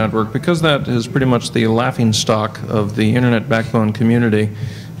from that network, because that is pretty much the laughingstock of the internet backbone community,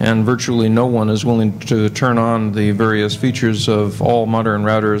 and virtually no one is willing to turn on the various features of all modern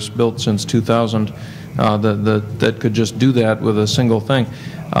routers built since 2000 that could just do that with a single thing.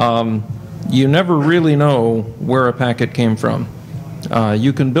 You never really know where a packet came from.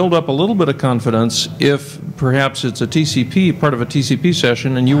 You can build up a little bit of confidence if perhaps it's a TCP, part of a TCP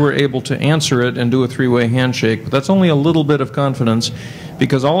session, and you were able to answer it and do a three-way handshake. But that's only a little bit of confidence,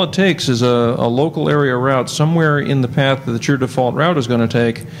 because all it takes is a local area route somewhere in the path that your default route is going to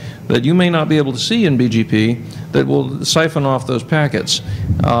take that you may not be able to see in BGP that will siphon off those packets.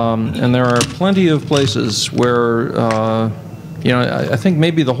 And there are plenty of places where you know, I think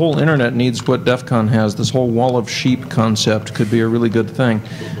maybe the whole internet needs what DEF CON has. This whole wall of sheep concept could be a really good thing.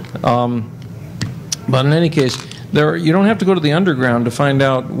 But in any case, you don't have to go to the underground to find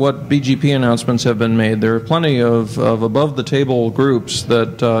out what BGP announcements have been made. There are plenty of above-the-table groups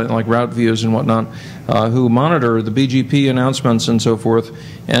that, like Route Views and whatnot, who monitor the BGP announcements and so forth,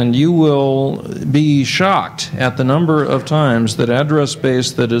 and you will be shocked at the number of times that address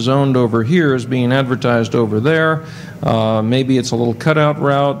space that is owned over here is being advertised over there. Maybe it's a little cutout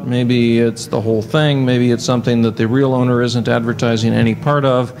route, maybe it's the whole thing, maybe it's something that the real owner isn't advertising any part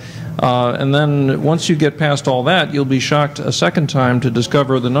of. And then once you get past all that, you'll be shocked a second time to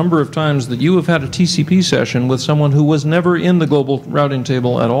discover the number of times that you have had a TCP session with someone who was never in the global routing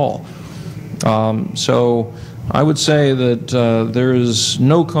table at all. So I would say that there is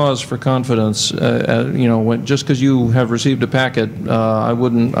no cause for confidence. You know, just because you have received a packet, I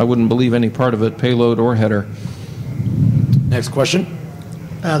wouldn't believe any part of it, payload or header. Next question.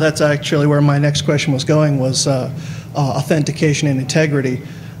 That's actually where my next question was going, was authentication and integrity.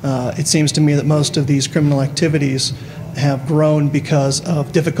 It seems to me that most of these criminal activities have grown because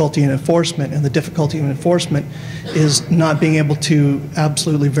of difficulty in enforcement, and the difficulty in enforcement is not being able to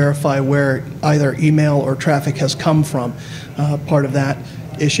absolutely verify where either email or traffic has come from. Part of that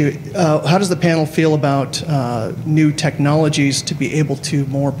issue. How does the panel feel about new technologies to be able to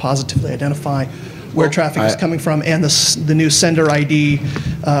more positively identify where traffic is coming from, and the new sender ID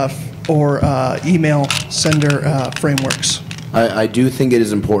or email sender frameworks? I do think it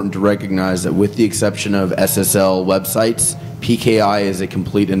is important to recognize that with the exception of SSL websites, PKI is a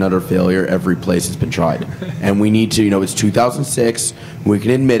complete and utter failure every place it's been tried. And we need to, it's 2006, we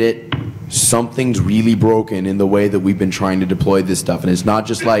can admit it, something's really broken in the way that we've been trying to deploy this stuff. And it's not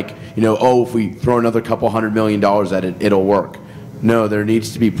just like, oh, if we throw another couple $100 million at it, it'll work. No, there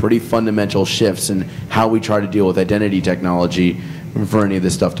needs to be pretty fundamental shifts in how we try to deal with identity technology for any of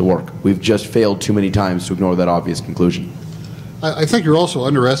this stuff to work. We've just failed too many times to ignore that obvious conclusion. I think you're also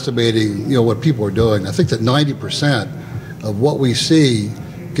underestimating, what people are doing. I think that 90% of what we see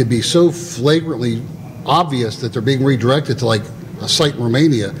could be so flagrantly obvious that they're being redirected to like a site in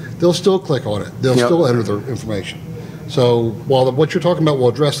Romania. They'll still click on it. They'll still enter their information. So while what you're talking about will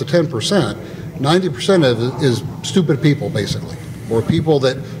address the 10%, 90% of it is stupid people, basically, or people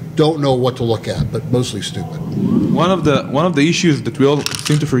that don't know what to look at, but mostly stupid. One of the issues that we all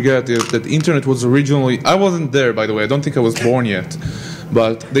seem to forget is that the internet was originally, I wasn't there, by the way, I don't think I was born yet,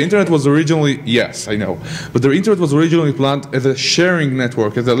 but the internet was originally, yes, I know, but the internet was originally planned as a sharing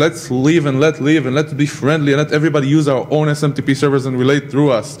network, as a let's live and let's be friendly and let everybody use our own SMTP servers and relate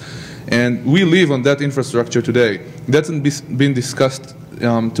through us. And we live on that infrastructure today. That's been discussed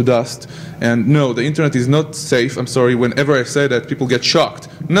to dust. And no, the internet is not safe. I'm sorry, whenever I say that, people get shocked.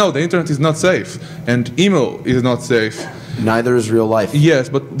 No, the internet is not safe. And email is not safe. Neither is real life. Yes,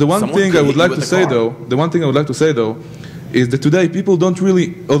 but the one thing I would like to say though, is that today people don't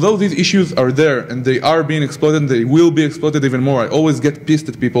really, although these issues are there and they are being exploited and they will be exploited even more. I always get pissed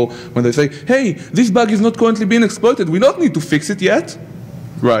at people when they say, hey, this bug is not currently being exploited. We don't need to fix it yet.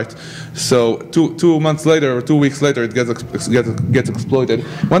 Right. So 2 months later or 2 weeks later, it gets exploited.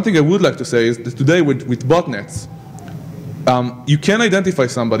 One thing I would like to say is that today with botnets, you can identify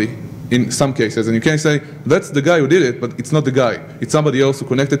somebody in some cases, and you can say, that's the guy who did it, but it's not the guy. It's somebody else who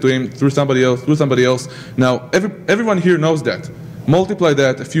connected to him through somebody else, through somebody else. Now, everyone here knows that. Multiply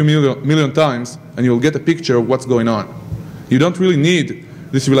that a few million times, and you'll get a picture of what's going on. You don't really need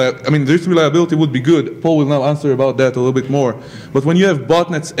this reliability would be good. Paul will now answer about that a little bit more. But when you have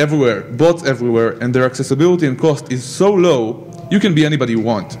botnets everywhere, bots everywhere, and their accessibility and cost is so low, you can be anybody you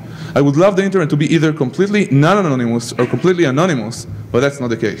want. I would love the internet to be either completely non-anonymous or completely anonymous, but that's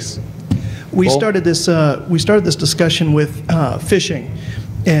not the case. We started this discussion with phishing,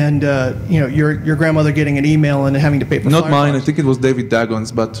 and your grandmother getting an email and having to pay for Not Firefox. mine. I think it was David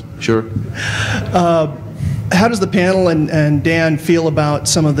Dagon's, but sure. How does the panel and Dan feel about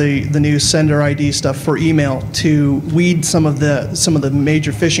some of the new sender ID stuff for email to weed some of the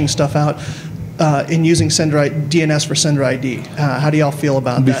major phishing stuff out in using DNS for sender ID? How do y'all feel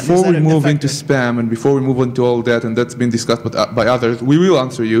about that? Before we move into spam and before we move into all that, and that's been discussed by others, we will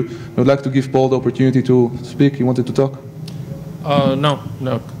answer you. I would like to give Paul the opportunity to speak. You wanted to talk? No,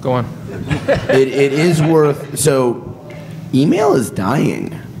 go on. It is worth, so email is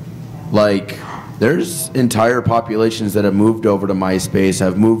dying. Like, there's entire populations that have moved over to MySpace,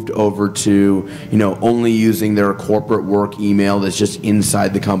 have moved over to, only using their corporate work email that's just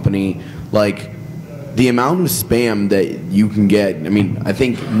inside the company. Like, the amount of spam that you can get, I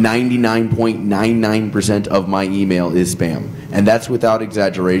think 99.99% of my email is spam. And that's without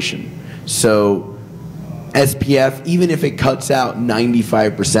exaggeration. So, SPF, even if it cuts out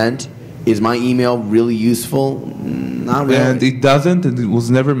 95%, is my email really useful? Not really. And it doesn't, and it was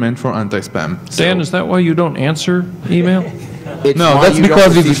never meant for anti-spam. Dan, is that why you don't answer email? No, that's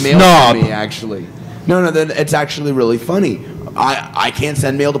because he's a snob. Me, actually. No, it's actually really funny. I can't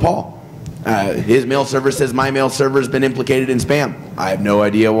send mail to Paul. His mail server says my mail server has been implicated in spam. I have no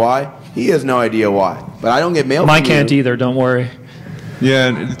idea why. He has no idea why. But I don't get mail Mine from can't you. either, don't worry.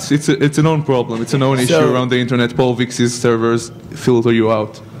 Yeah, it's a known problem. It's a known issue around the internet. Paul Vixie's servers filter you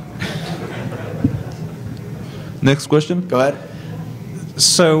out. Next question. Go ahead.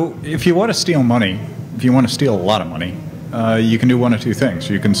 So if you want to steal money, if you want to steal a lot of money, you can do one of two things.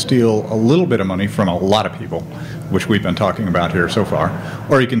 You can steal a little bit of money from a lot of people, which we've been talking about here so far,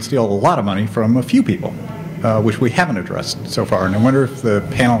 or you can steal a lot of money from a few people, which we haven't addressed so far. And I wonder if the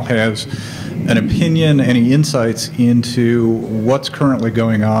panel has an opinion, any insights into what's currently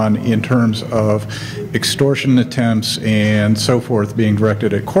going on in terms of extortion attempts and so forth being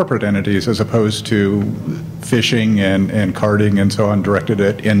directed at corporate entities as opposed to phishing and carding and so on directed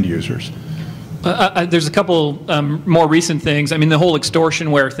at end users? There's a couple more recent things. I mean, the whole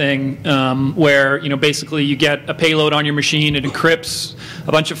extortionware thing, where basically you get a payload on your machine, it encrypts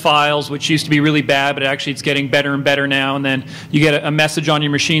a bunch of files, which used to be really bad, but actually it's getting better and better now. And then you get a message on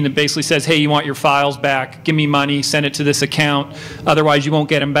your machine that basically says, "Hey, you want your files back? Give me money. Send it to this account. Otherwise, you won't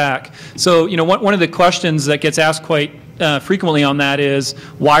get them back." So, one of the questions that gets asked quite frequently on that is,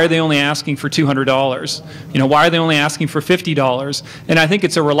 why are they only asking for $200? Why are they only asking for $50? And I think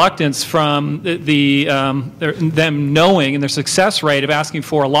it's a reluctance from them knowing, and their success rate of asking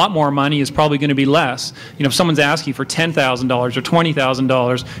for a lot more money is probably going to be less. If someone's asking for $10,000 or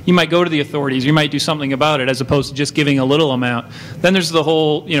 $20,000, you might go to the authorities, you might do something about it, as opposed to just giving a little amount. Then there's the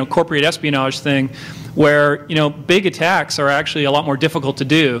whole corporate espionage thing, where big attacks are actually a lot more difficult to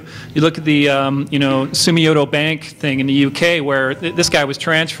do. You look at the Sumitomo Bank thing in the UK, where this guy was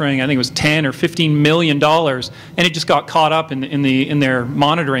transferring, I think it was $10 or $15 million, and it just got caught up in their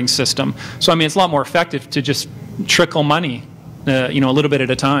monitoring system. So I mean, it's a lot more effective to just trickle money, a little bit at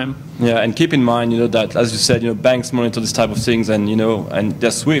a time. Yeah, and keep in mind, that as you said, banks monitor this type of things, and and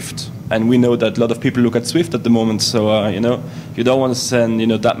they're SWIFT, and we know that a lot of people look at SWIFT at the moment. So you don't want to send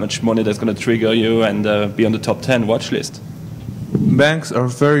that much money that's going to trigger you and be on the top 10 watch list. Banks are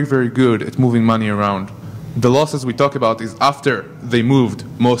very, very good at moving money around. The losses we talk about is after they moved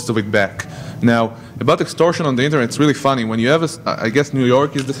most of it back. Now, about extortion on the internet, it's really funny. When you have, I guess New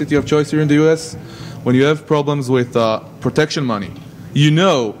York is the city of choice here in the US, when you have problems with protection money, you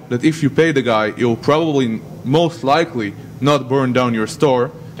know that if you pay the guy, he'll probably, most likely, not burn down your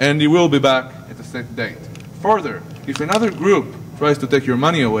store, and he will be back at a set date. Further, if another group tries to take your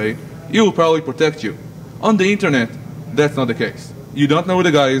money away, he will probably protect you. On the internet, that's not the case. You don't know who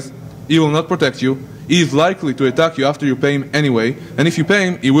the guy is, he will not protect you, he is likely to attack you after you pay him anyway, and if you pay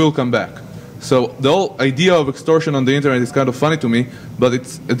him, he will come back. So the whole idea of extortion on the internet is kind of funny to me, but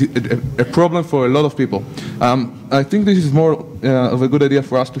it's a problem for a lot of people. I think this is more of a good idea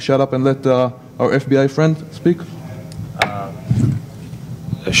for us to shut up and let our FBI friend speak.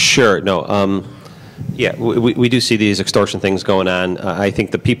 Sure. No. Yeah, we do see these extortion things going on. I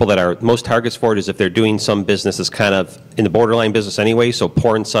think the people that are most targets for it is if they're doing some business that's kind of in the borderline business anyway, so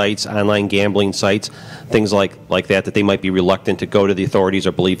porn sites, online gambling sites, things like that they might be reluctant to go to the authorities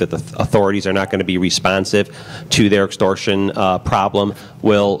or believe that the authorities are not going to be responsive to their extortion problem,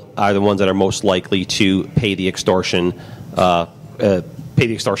 are the ones that are most likely to pay the extortion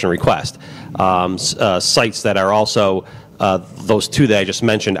request. Sites that are also those two that I just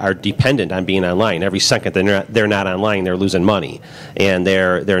mentioned are dependent on being online. Every second they're not online, they're losing money, and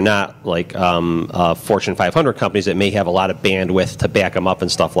they're not like Fortune 500 companies that may have a lot of bandwidth to back them up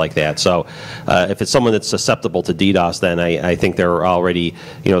and stuff like that. So if it's someone that's susceptible to DDoS, then I think they're already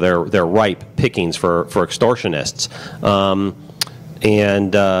they're ripe pickings for extortionists,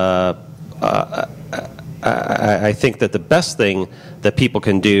 I think that the best thing that people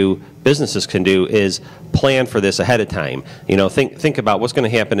can do, businesses can do, is plan for this ahead of time. Think about what's going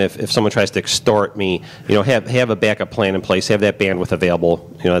to happen if someone tries to extort me. Have a backup plan in place, have that bandwidth available.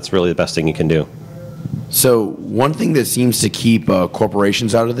 That's really the best thing you can do. So one thing that seems to keep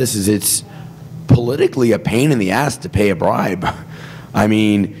corporations out of this is it's politically a pain in the ass to pay a bribe. I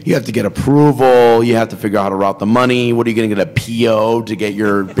mean, you have to get approval, you have to figure out how to route the money. What are you going to get, a PO to get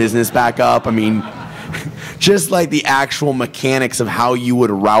your business back up? I mean, just like the actual mechanics of how you would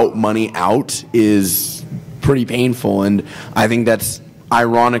route money out is pretty painful, and I think that's,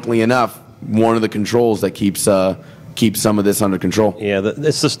 ironically enough, one of the controls that keeps some of this under control. Yeah,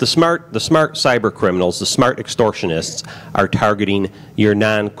 it's just the smart cyber criminals, the smart extortionists are targeting your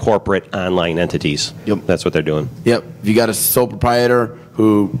non-corporate online entities. Yep. That's what they're doing. Yep. If you got a sole proprietor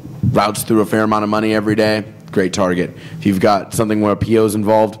who routes through a fair amount of money every day, great target. If you've got something where a PO is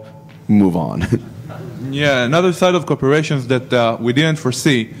involved, move on. Yeah, another side of corporations that we didn't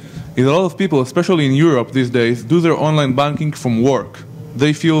foresee is a lot of people, especially in Europe these days, do their online banking from work.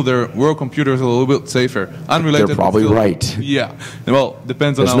 They feel their work computer is a little bit safer. Unrelated. They're probably right. Yeah. Well,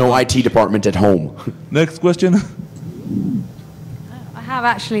 depends on. There's no IT department at home. Next question. I have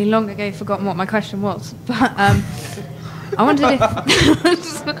actually long ago forgotten what my question was, but I wondered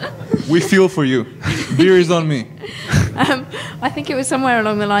if. We feel for you. Beer is on me. I think it was somewhere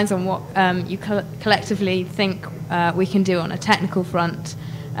along the lines on what you collectively think we can do on a technical front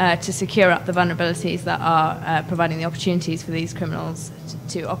to secure up the vulnerabilities that are providing the opportunities for these criminals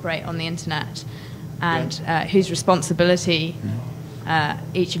to operate on the internet, and whose responsibility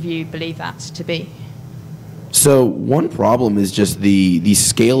each of you believe that to be? So one problem is just the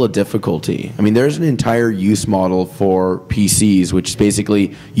scale of difficulty. I mean, there's an entire use model for PCs, which is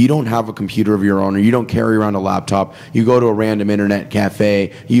basically you don't have a computer of your own, or you don't carry around a laptop. You go to a random internet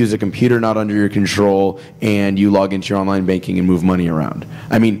cafe, you use a computer not under your control, and you log into your online banking and move money around.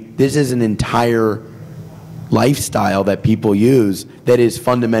 I mean, this is an entire lifestyle that people use that is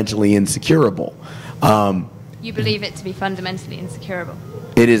fundamentally insecurable. You believe it to be fundamentally insecurable?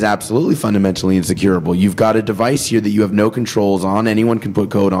 It is absolutely fundamentally insecurable. You've got a device here that you have no controls on. Anyone can put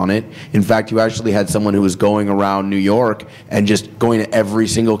code on it. In fact, you actually had someone who was going around New York and just going to every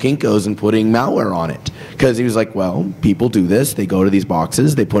single Kinko's and putting malware on it. Because he was like, well, people do this. They go to these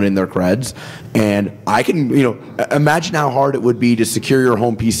boxes, they put in their creds, and I can, you know, imagine how hard it would be to secure your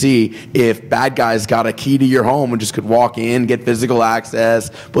home PC if bad guys got a key to your home and just could walk in, get physical access,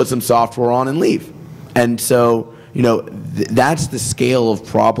 put some software on, and leave. And so, you know, that's the scale of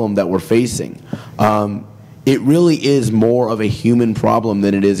problem that we're facing. It really is more of a human problem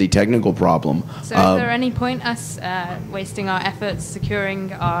than it is a technical problem. So is there any point us wasting our efforts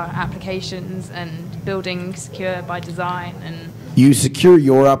securing our applications and building secure by design? And you secure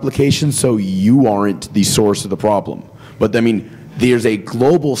your application so you aren't the source of the problem. But I mean, there's a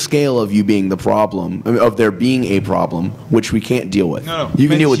global scale of you being the problem, of there being a problem, which we can't deal with. No, you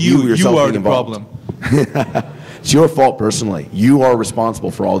can deal with you yourself you are being the involved. problem. It's your fault personally. You are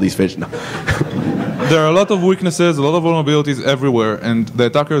responsible for all these fish. No. There are a lot of weaknesses, a lot of vulnerabilities everywhere, and the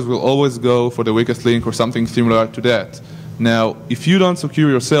attackers will always go for the weakest link or something similar to that. Now, if you don't secure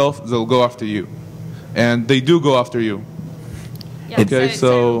yourself, they'll go after you. And they do go after you. Yeah, okay,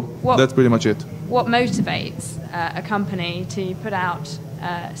 so that's pretty much it. What motivates a company to put out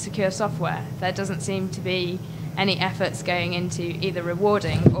secure software? There doesn't seem to be any efforts going into either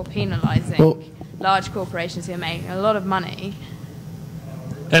rewarding or penalizing large corporations who are making a lot of money.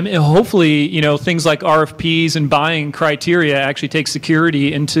 I mean, hopefully, you know, things like RFPs and buying criteria actually take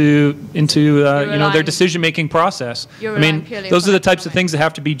security into you know, their decision-making process. I mean, those are the types of things that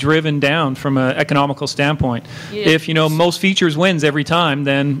have to be driven down from an economical standpoint. Yeah. If, you know, most features wins every time,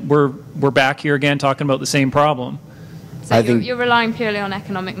 then we're back here again talking about the same problem. So you're relying purely on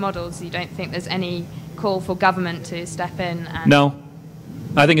economic models. You don't think there's any call for government to step in? And no.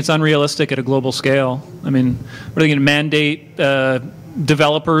 I think it's unrealistic at a global scale. I mean, what are they going to mandate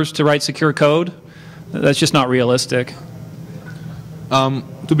developers to write secure code? That's just not realistic.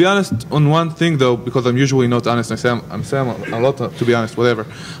 To be honest, on one thing though, because I'm usually not honest, I'm saying a lot, to be honest, whatever.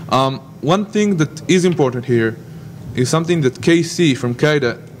 One thing that is important here is something that KC from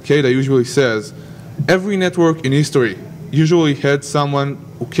Qaeda usually says. Every network in history usually had someone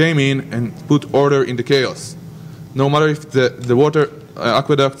who came in and put order in the chaos. No matter if the water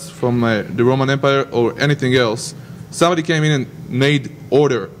aqueducts from the Roman Empire or anything else, somebody came in and made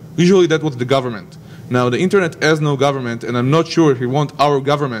order. Usually that was the government. Now the internet has no government, and I'm not sure if we want our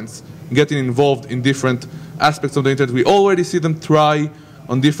governments getting involved in different aspects of the internet. We already see them try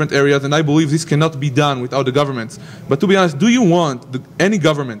on different areas, and I believe this cannot be done without the governments. But to be honest, do you want any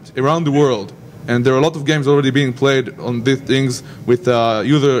government around the world, and there are a lot of games already being played on these things with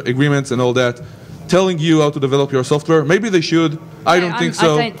user agreements and all that, telling you how to develop your software? Maybe they should. I don't think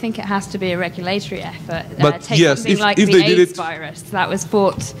so. I don't think it has to be a regulatory effort. But take yes, something like if the they did AIDS it, virus that was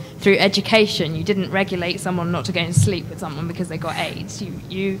fought through education. You didn't regulate someone not to go and sleep with someone because they got AIDS.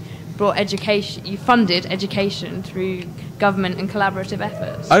 You brought education. You funded education through government and collaborative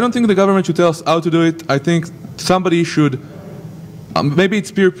efforts. I don't think the government should tell us how to do it. I think somebody should. Maybe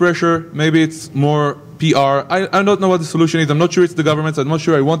it's peer pressure. Maybe it's more PR. I don't know what the solution is. I'm not sure it's the government. I'm not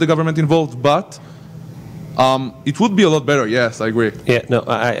sure I want the government involved, but it would be a lot better. Yes, I agree. Yeah, no,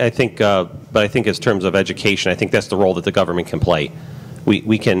 I think, but I think in terms of education, I think that's the role that the government can play.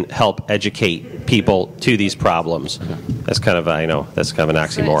 We can help educate people to these problems. That's kind of, I know, that's kind of an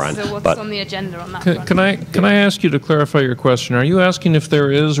oxymoron. So what's on the agenda on that front? Can I ask you to clarify your question? Are you asking if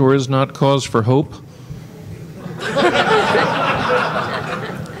there is or is not cause for hope?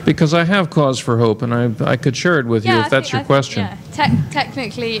 Because I have cause for hope, and I could share it with you if that's your question.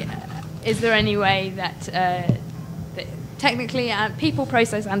 Technically, is there any way that technically, people,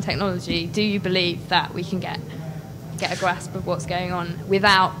 process, and technology, do you believe that we can get a grasp of what's going on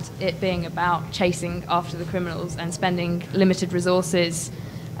without it being about chasing after the criminals and spending limited resources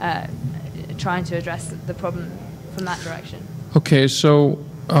trying to address the problem from that direction? Okay, so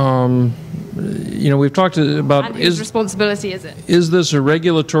you know, we've talked about and whose responsibility is it? Is this a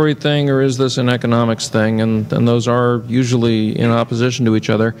regulatory thing or is this an economics thing? And those are usually in opposition to each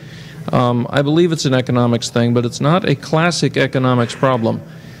other. I believe it's an economics thing, but it's not a classic economics problem.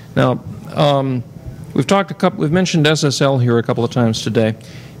 Now, We've mentioned SSL here a couple of times today,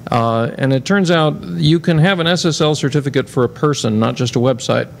 and it turns out you can have an SSL certificate for a person, not just a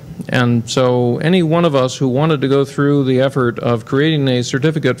website. And so any one of us who wanted to go through the effort of creating a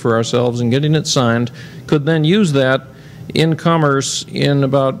certificate for ourselves and getting it signed could then use that in commerce in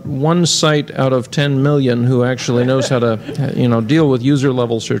about one site out of 10 million who actually knows how to deal with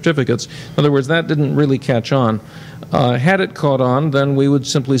user-level certificates. In other words, that didn't really catch on. Had it caught on, then we would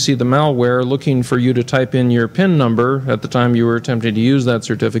simply see the malware looking for you to type in your PIN number at the time you were attempting to use that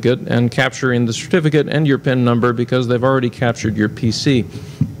certificate and capturing the certificate and your PIN number because they've already captured your PC.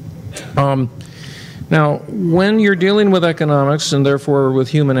 Now, when you're dealing with economics and therefore with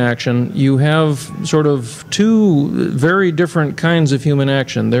human action, you have sort of two very different kinds of human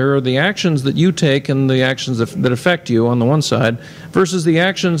action. There are the actions that you take and the actions that affect you on the one side versus the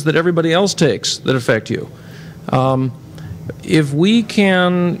actions that everybody else takes that affect you. If we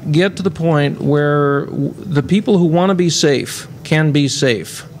can get to the point where the people who want to be safe can be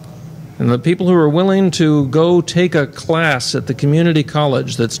safe, and the people who are willing to go take a class at the community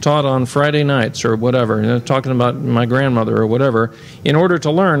college that's taught on Friday nights or whatever, talking about my grandmother or whatever, in order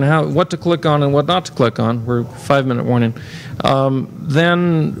to learn what to click on and what not to click on, we're 5-minute warning,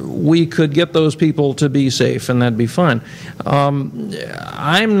 then we could get those people to be safe, and that'd be fine.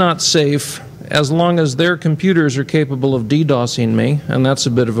 I'm not safe as long as their computers are capable of DDoSing me, and that's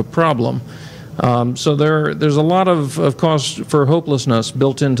a bit of a problem. So there's a lot of cause for hopelessness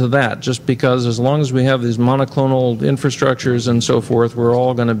built into that, just because as long as we have these monoclonal infrastructures and so forth, we're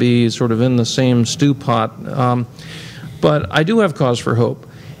all going to be sort of in the same stew pot. But I do have cause for hope,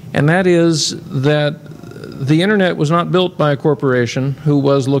 and that is that the internet was not built by a corporation who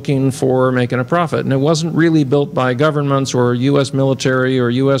was looking for making a profit, and it wasn't really built by governments or U.S. military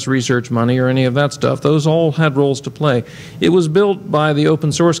or U.S. research money or any of that stuff. Those all had roles to play. It was built by the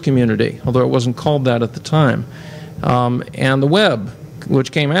open source community, although it wasn't called that at the time. And the web,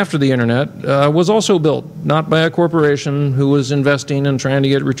 which came after the internet, was also built not by a corporation who was investing and trying to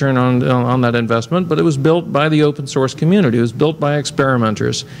get return on that investment, but it was built by the open source community. It was built by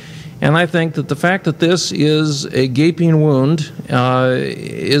experimenters. And I think that the fact that this is a gaping wound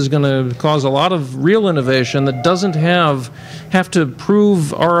is going to cause a lot of real innovation that doesn't have to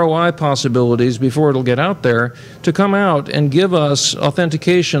prove ROI possibilities before it'll get out there, to come out and give us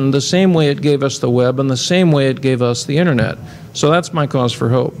authentication the same way it gave us the web and the same way it gave us the internet. So that's my cause for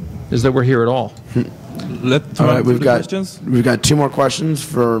hope, is that we're here at all. All right, we've got 2 more questions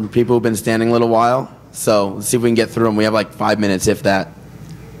for people who've been standing a little while. So let's see if we can get through them. We have like 5 minutes, if that.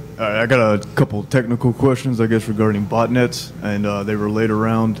 I got a couple technical questions, I guess, regarding botnets, and they relate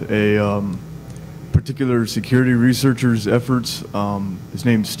around a particular security researcher's efforts. His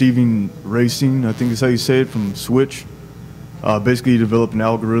name's Stephen Racine, I think is how you say it, from Switch. Basically, he developed an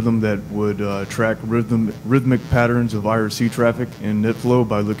algorithm that would track rhythmic patterns of IRC traffic in NetFlow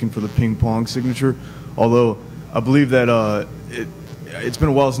by looking for the ping-pong signature. Although I believe that it's been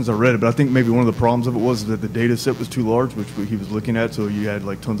a while since I read it, but I think maybe one of the problems of it was that the data set was too large, which he was looking at, so you had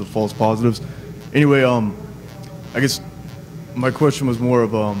like tons of false positives. Anyway, I guess my question was more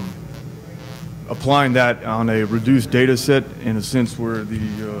of applying that on a reduced data set in a sense where the,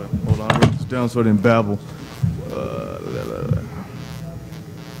 hold on, I wrote this down so I didn't babble.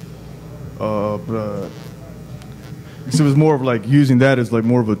 So it was more of like using that as like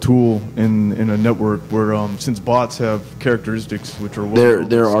more of a tool in a network where since bots have characteristics which are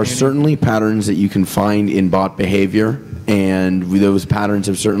there are certainly patterns that you can find in bot behavior, and those patterns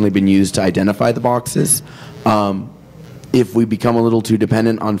have certainly been used to identify the boxes. If we become a little too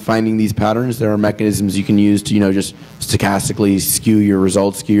dependent on finding these patterns, there are mechanisms you can use to just stochastically skew your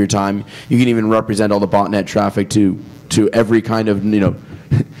results, skew your time. You can even represent all the botnet traffic to every kind of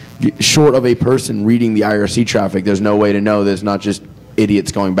short of a person reading the IRC traffic, there's no way to know there's not just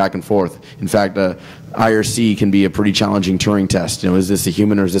idiots going back and forth. In fact, IRC can be a pretty challenging Turing test. Is this a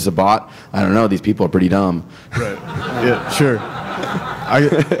human or is this a bot? I don't know. These people are pretty dumb. Right. Yeah, sure.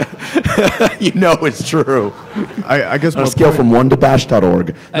 It's true. I guess on a scale from 1 to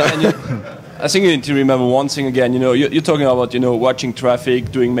bash.org. I think you need to remember one thing again. You're talking about watching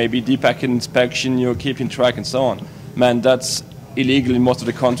traffic, doing maybe deep packet inspection, keeping track and so on. Man, that's illegal in most of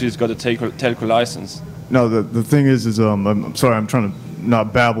the countries. Got a telco license. No, the thing is I'm sorry, I'm trying to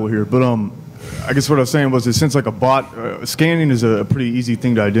not babble here, but I guess what I was saying was that since like a bot, scanning is a pretty easy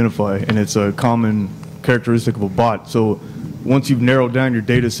thing to identify, and it's a common characteristic of a bot. So once you've narrowed down your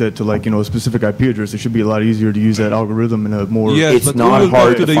data set to like a specific IP address, it should be a lot easier to use that algorithm in a more. Yeah, it's not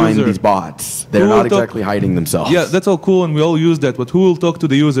hard to find these bots. They're not exactly hiding themselves. Yeah, that's all cool, and we all use that. But who will talk to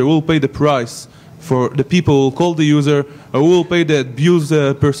the user? Who will pay the price? for the people who call the user, or who will pay the abuse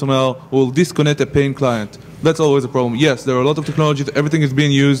personnel, who will disconnect a paying client. That's always a problem. Yes, there are a lot of technologies, everything is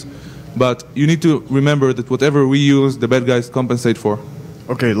being used, but you need to remember that whatever we use, the bad guys compensate for.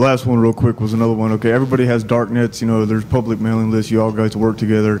 Okay, last one real quick was another one. Okay, everybody has darknets, you know, there's public mailing lists, you all guys work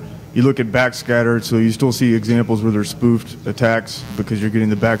together. You look at backscattered, so you still see examples where there's spoofed attacks because you're getting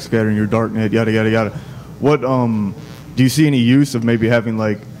the backscatter in your darknet, yada, yada, yada. What, do you see any use of maybe having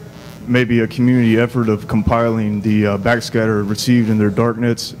like, maybe a community effort of compiling the backscatter received in their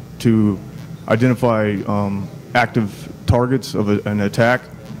darknets to identify active targets of an attack?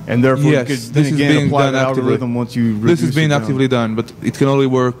 And therefore, yes, you could then again apply the algorithm once you reduce This is being actively done, but it can only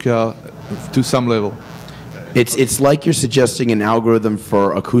work to some level. It's like you're suggesting an algorithm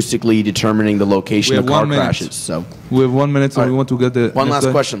for acoustically determining the location of car crashes. So we have 1 minute, so we want to get the one last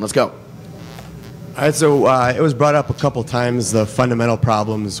question. Let's go. All right, so it was brought up a couple times, the fundamental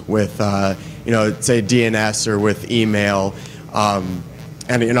problems with, you know, say DNS or with email.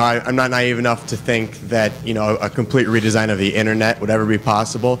 And, you know, I'm not naive enough to think that, you know, a complete redesign of the internet would ever be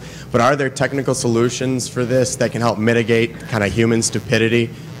possible. But are there technical solutions for this that can help mitigate kind of human stupidity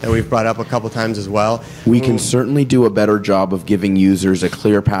that we've brought up a couple times as well? We can certainly do a better job of giving users a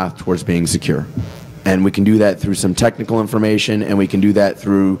clear path towards being secure. And we can do that through some technical information, and we can do that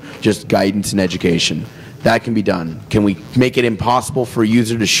through just guidance and education. That can be done. Can we make it impossible for a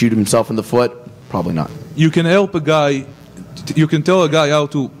user to shoot himself in the foot? Probably not. You can help a guy, you can tell a guy how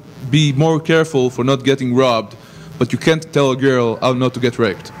to be more careful for not getting robbed, but you can't tell a girl how not to get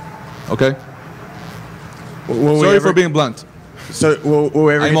raped. Okay? Sorry for being blunt. So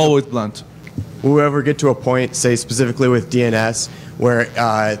I'm always blunt. Will we ever get to a point, say specifically with DNS, where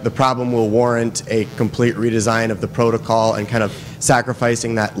the problem will warrant a complete redesign of the protocol and kind of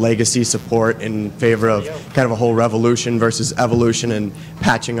sacrificing that legacy support in favor of kind of a whole revolution versus evolution and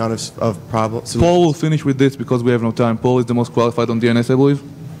patching on of problems? Paul will finish with this because we have no time. Paul is the most qualified on DNS, I believe.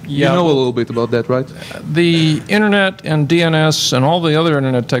 Yeah, you know a little bit about that, right? The internet and DNS and all the other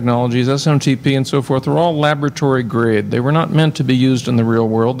internet technologies, SMTP and so forth, are all laboratory grade. They were not meant to be used in the real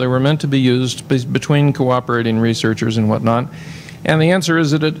world. They were meant to be used between cooperating researchers and whatnot. And the answer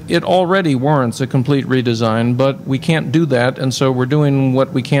is that it already warrants a complete redesign, but we can't do that, and so we're doing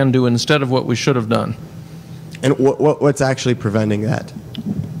what we can do instead of what we should have done. And what's actually preventing that?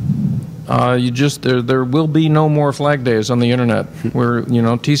 There will be no more flag days on the internet. Where, you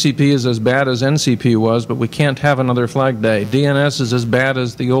know, TCP is as bad as NCP was, but we can't have another flag day. DNS is as bad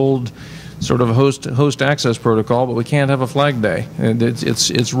as the old sort of host access protocol, but we can't have a flag day.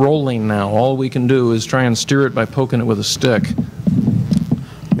 It's rolling now. All we can do is try and steer it by poking it with a stick.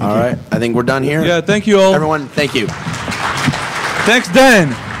 All right, I think we're done here. Yeah, thank you all. Everyone, thank you. Thanks, Dan.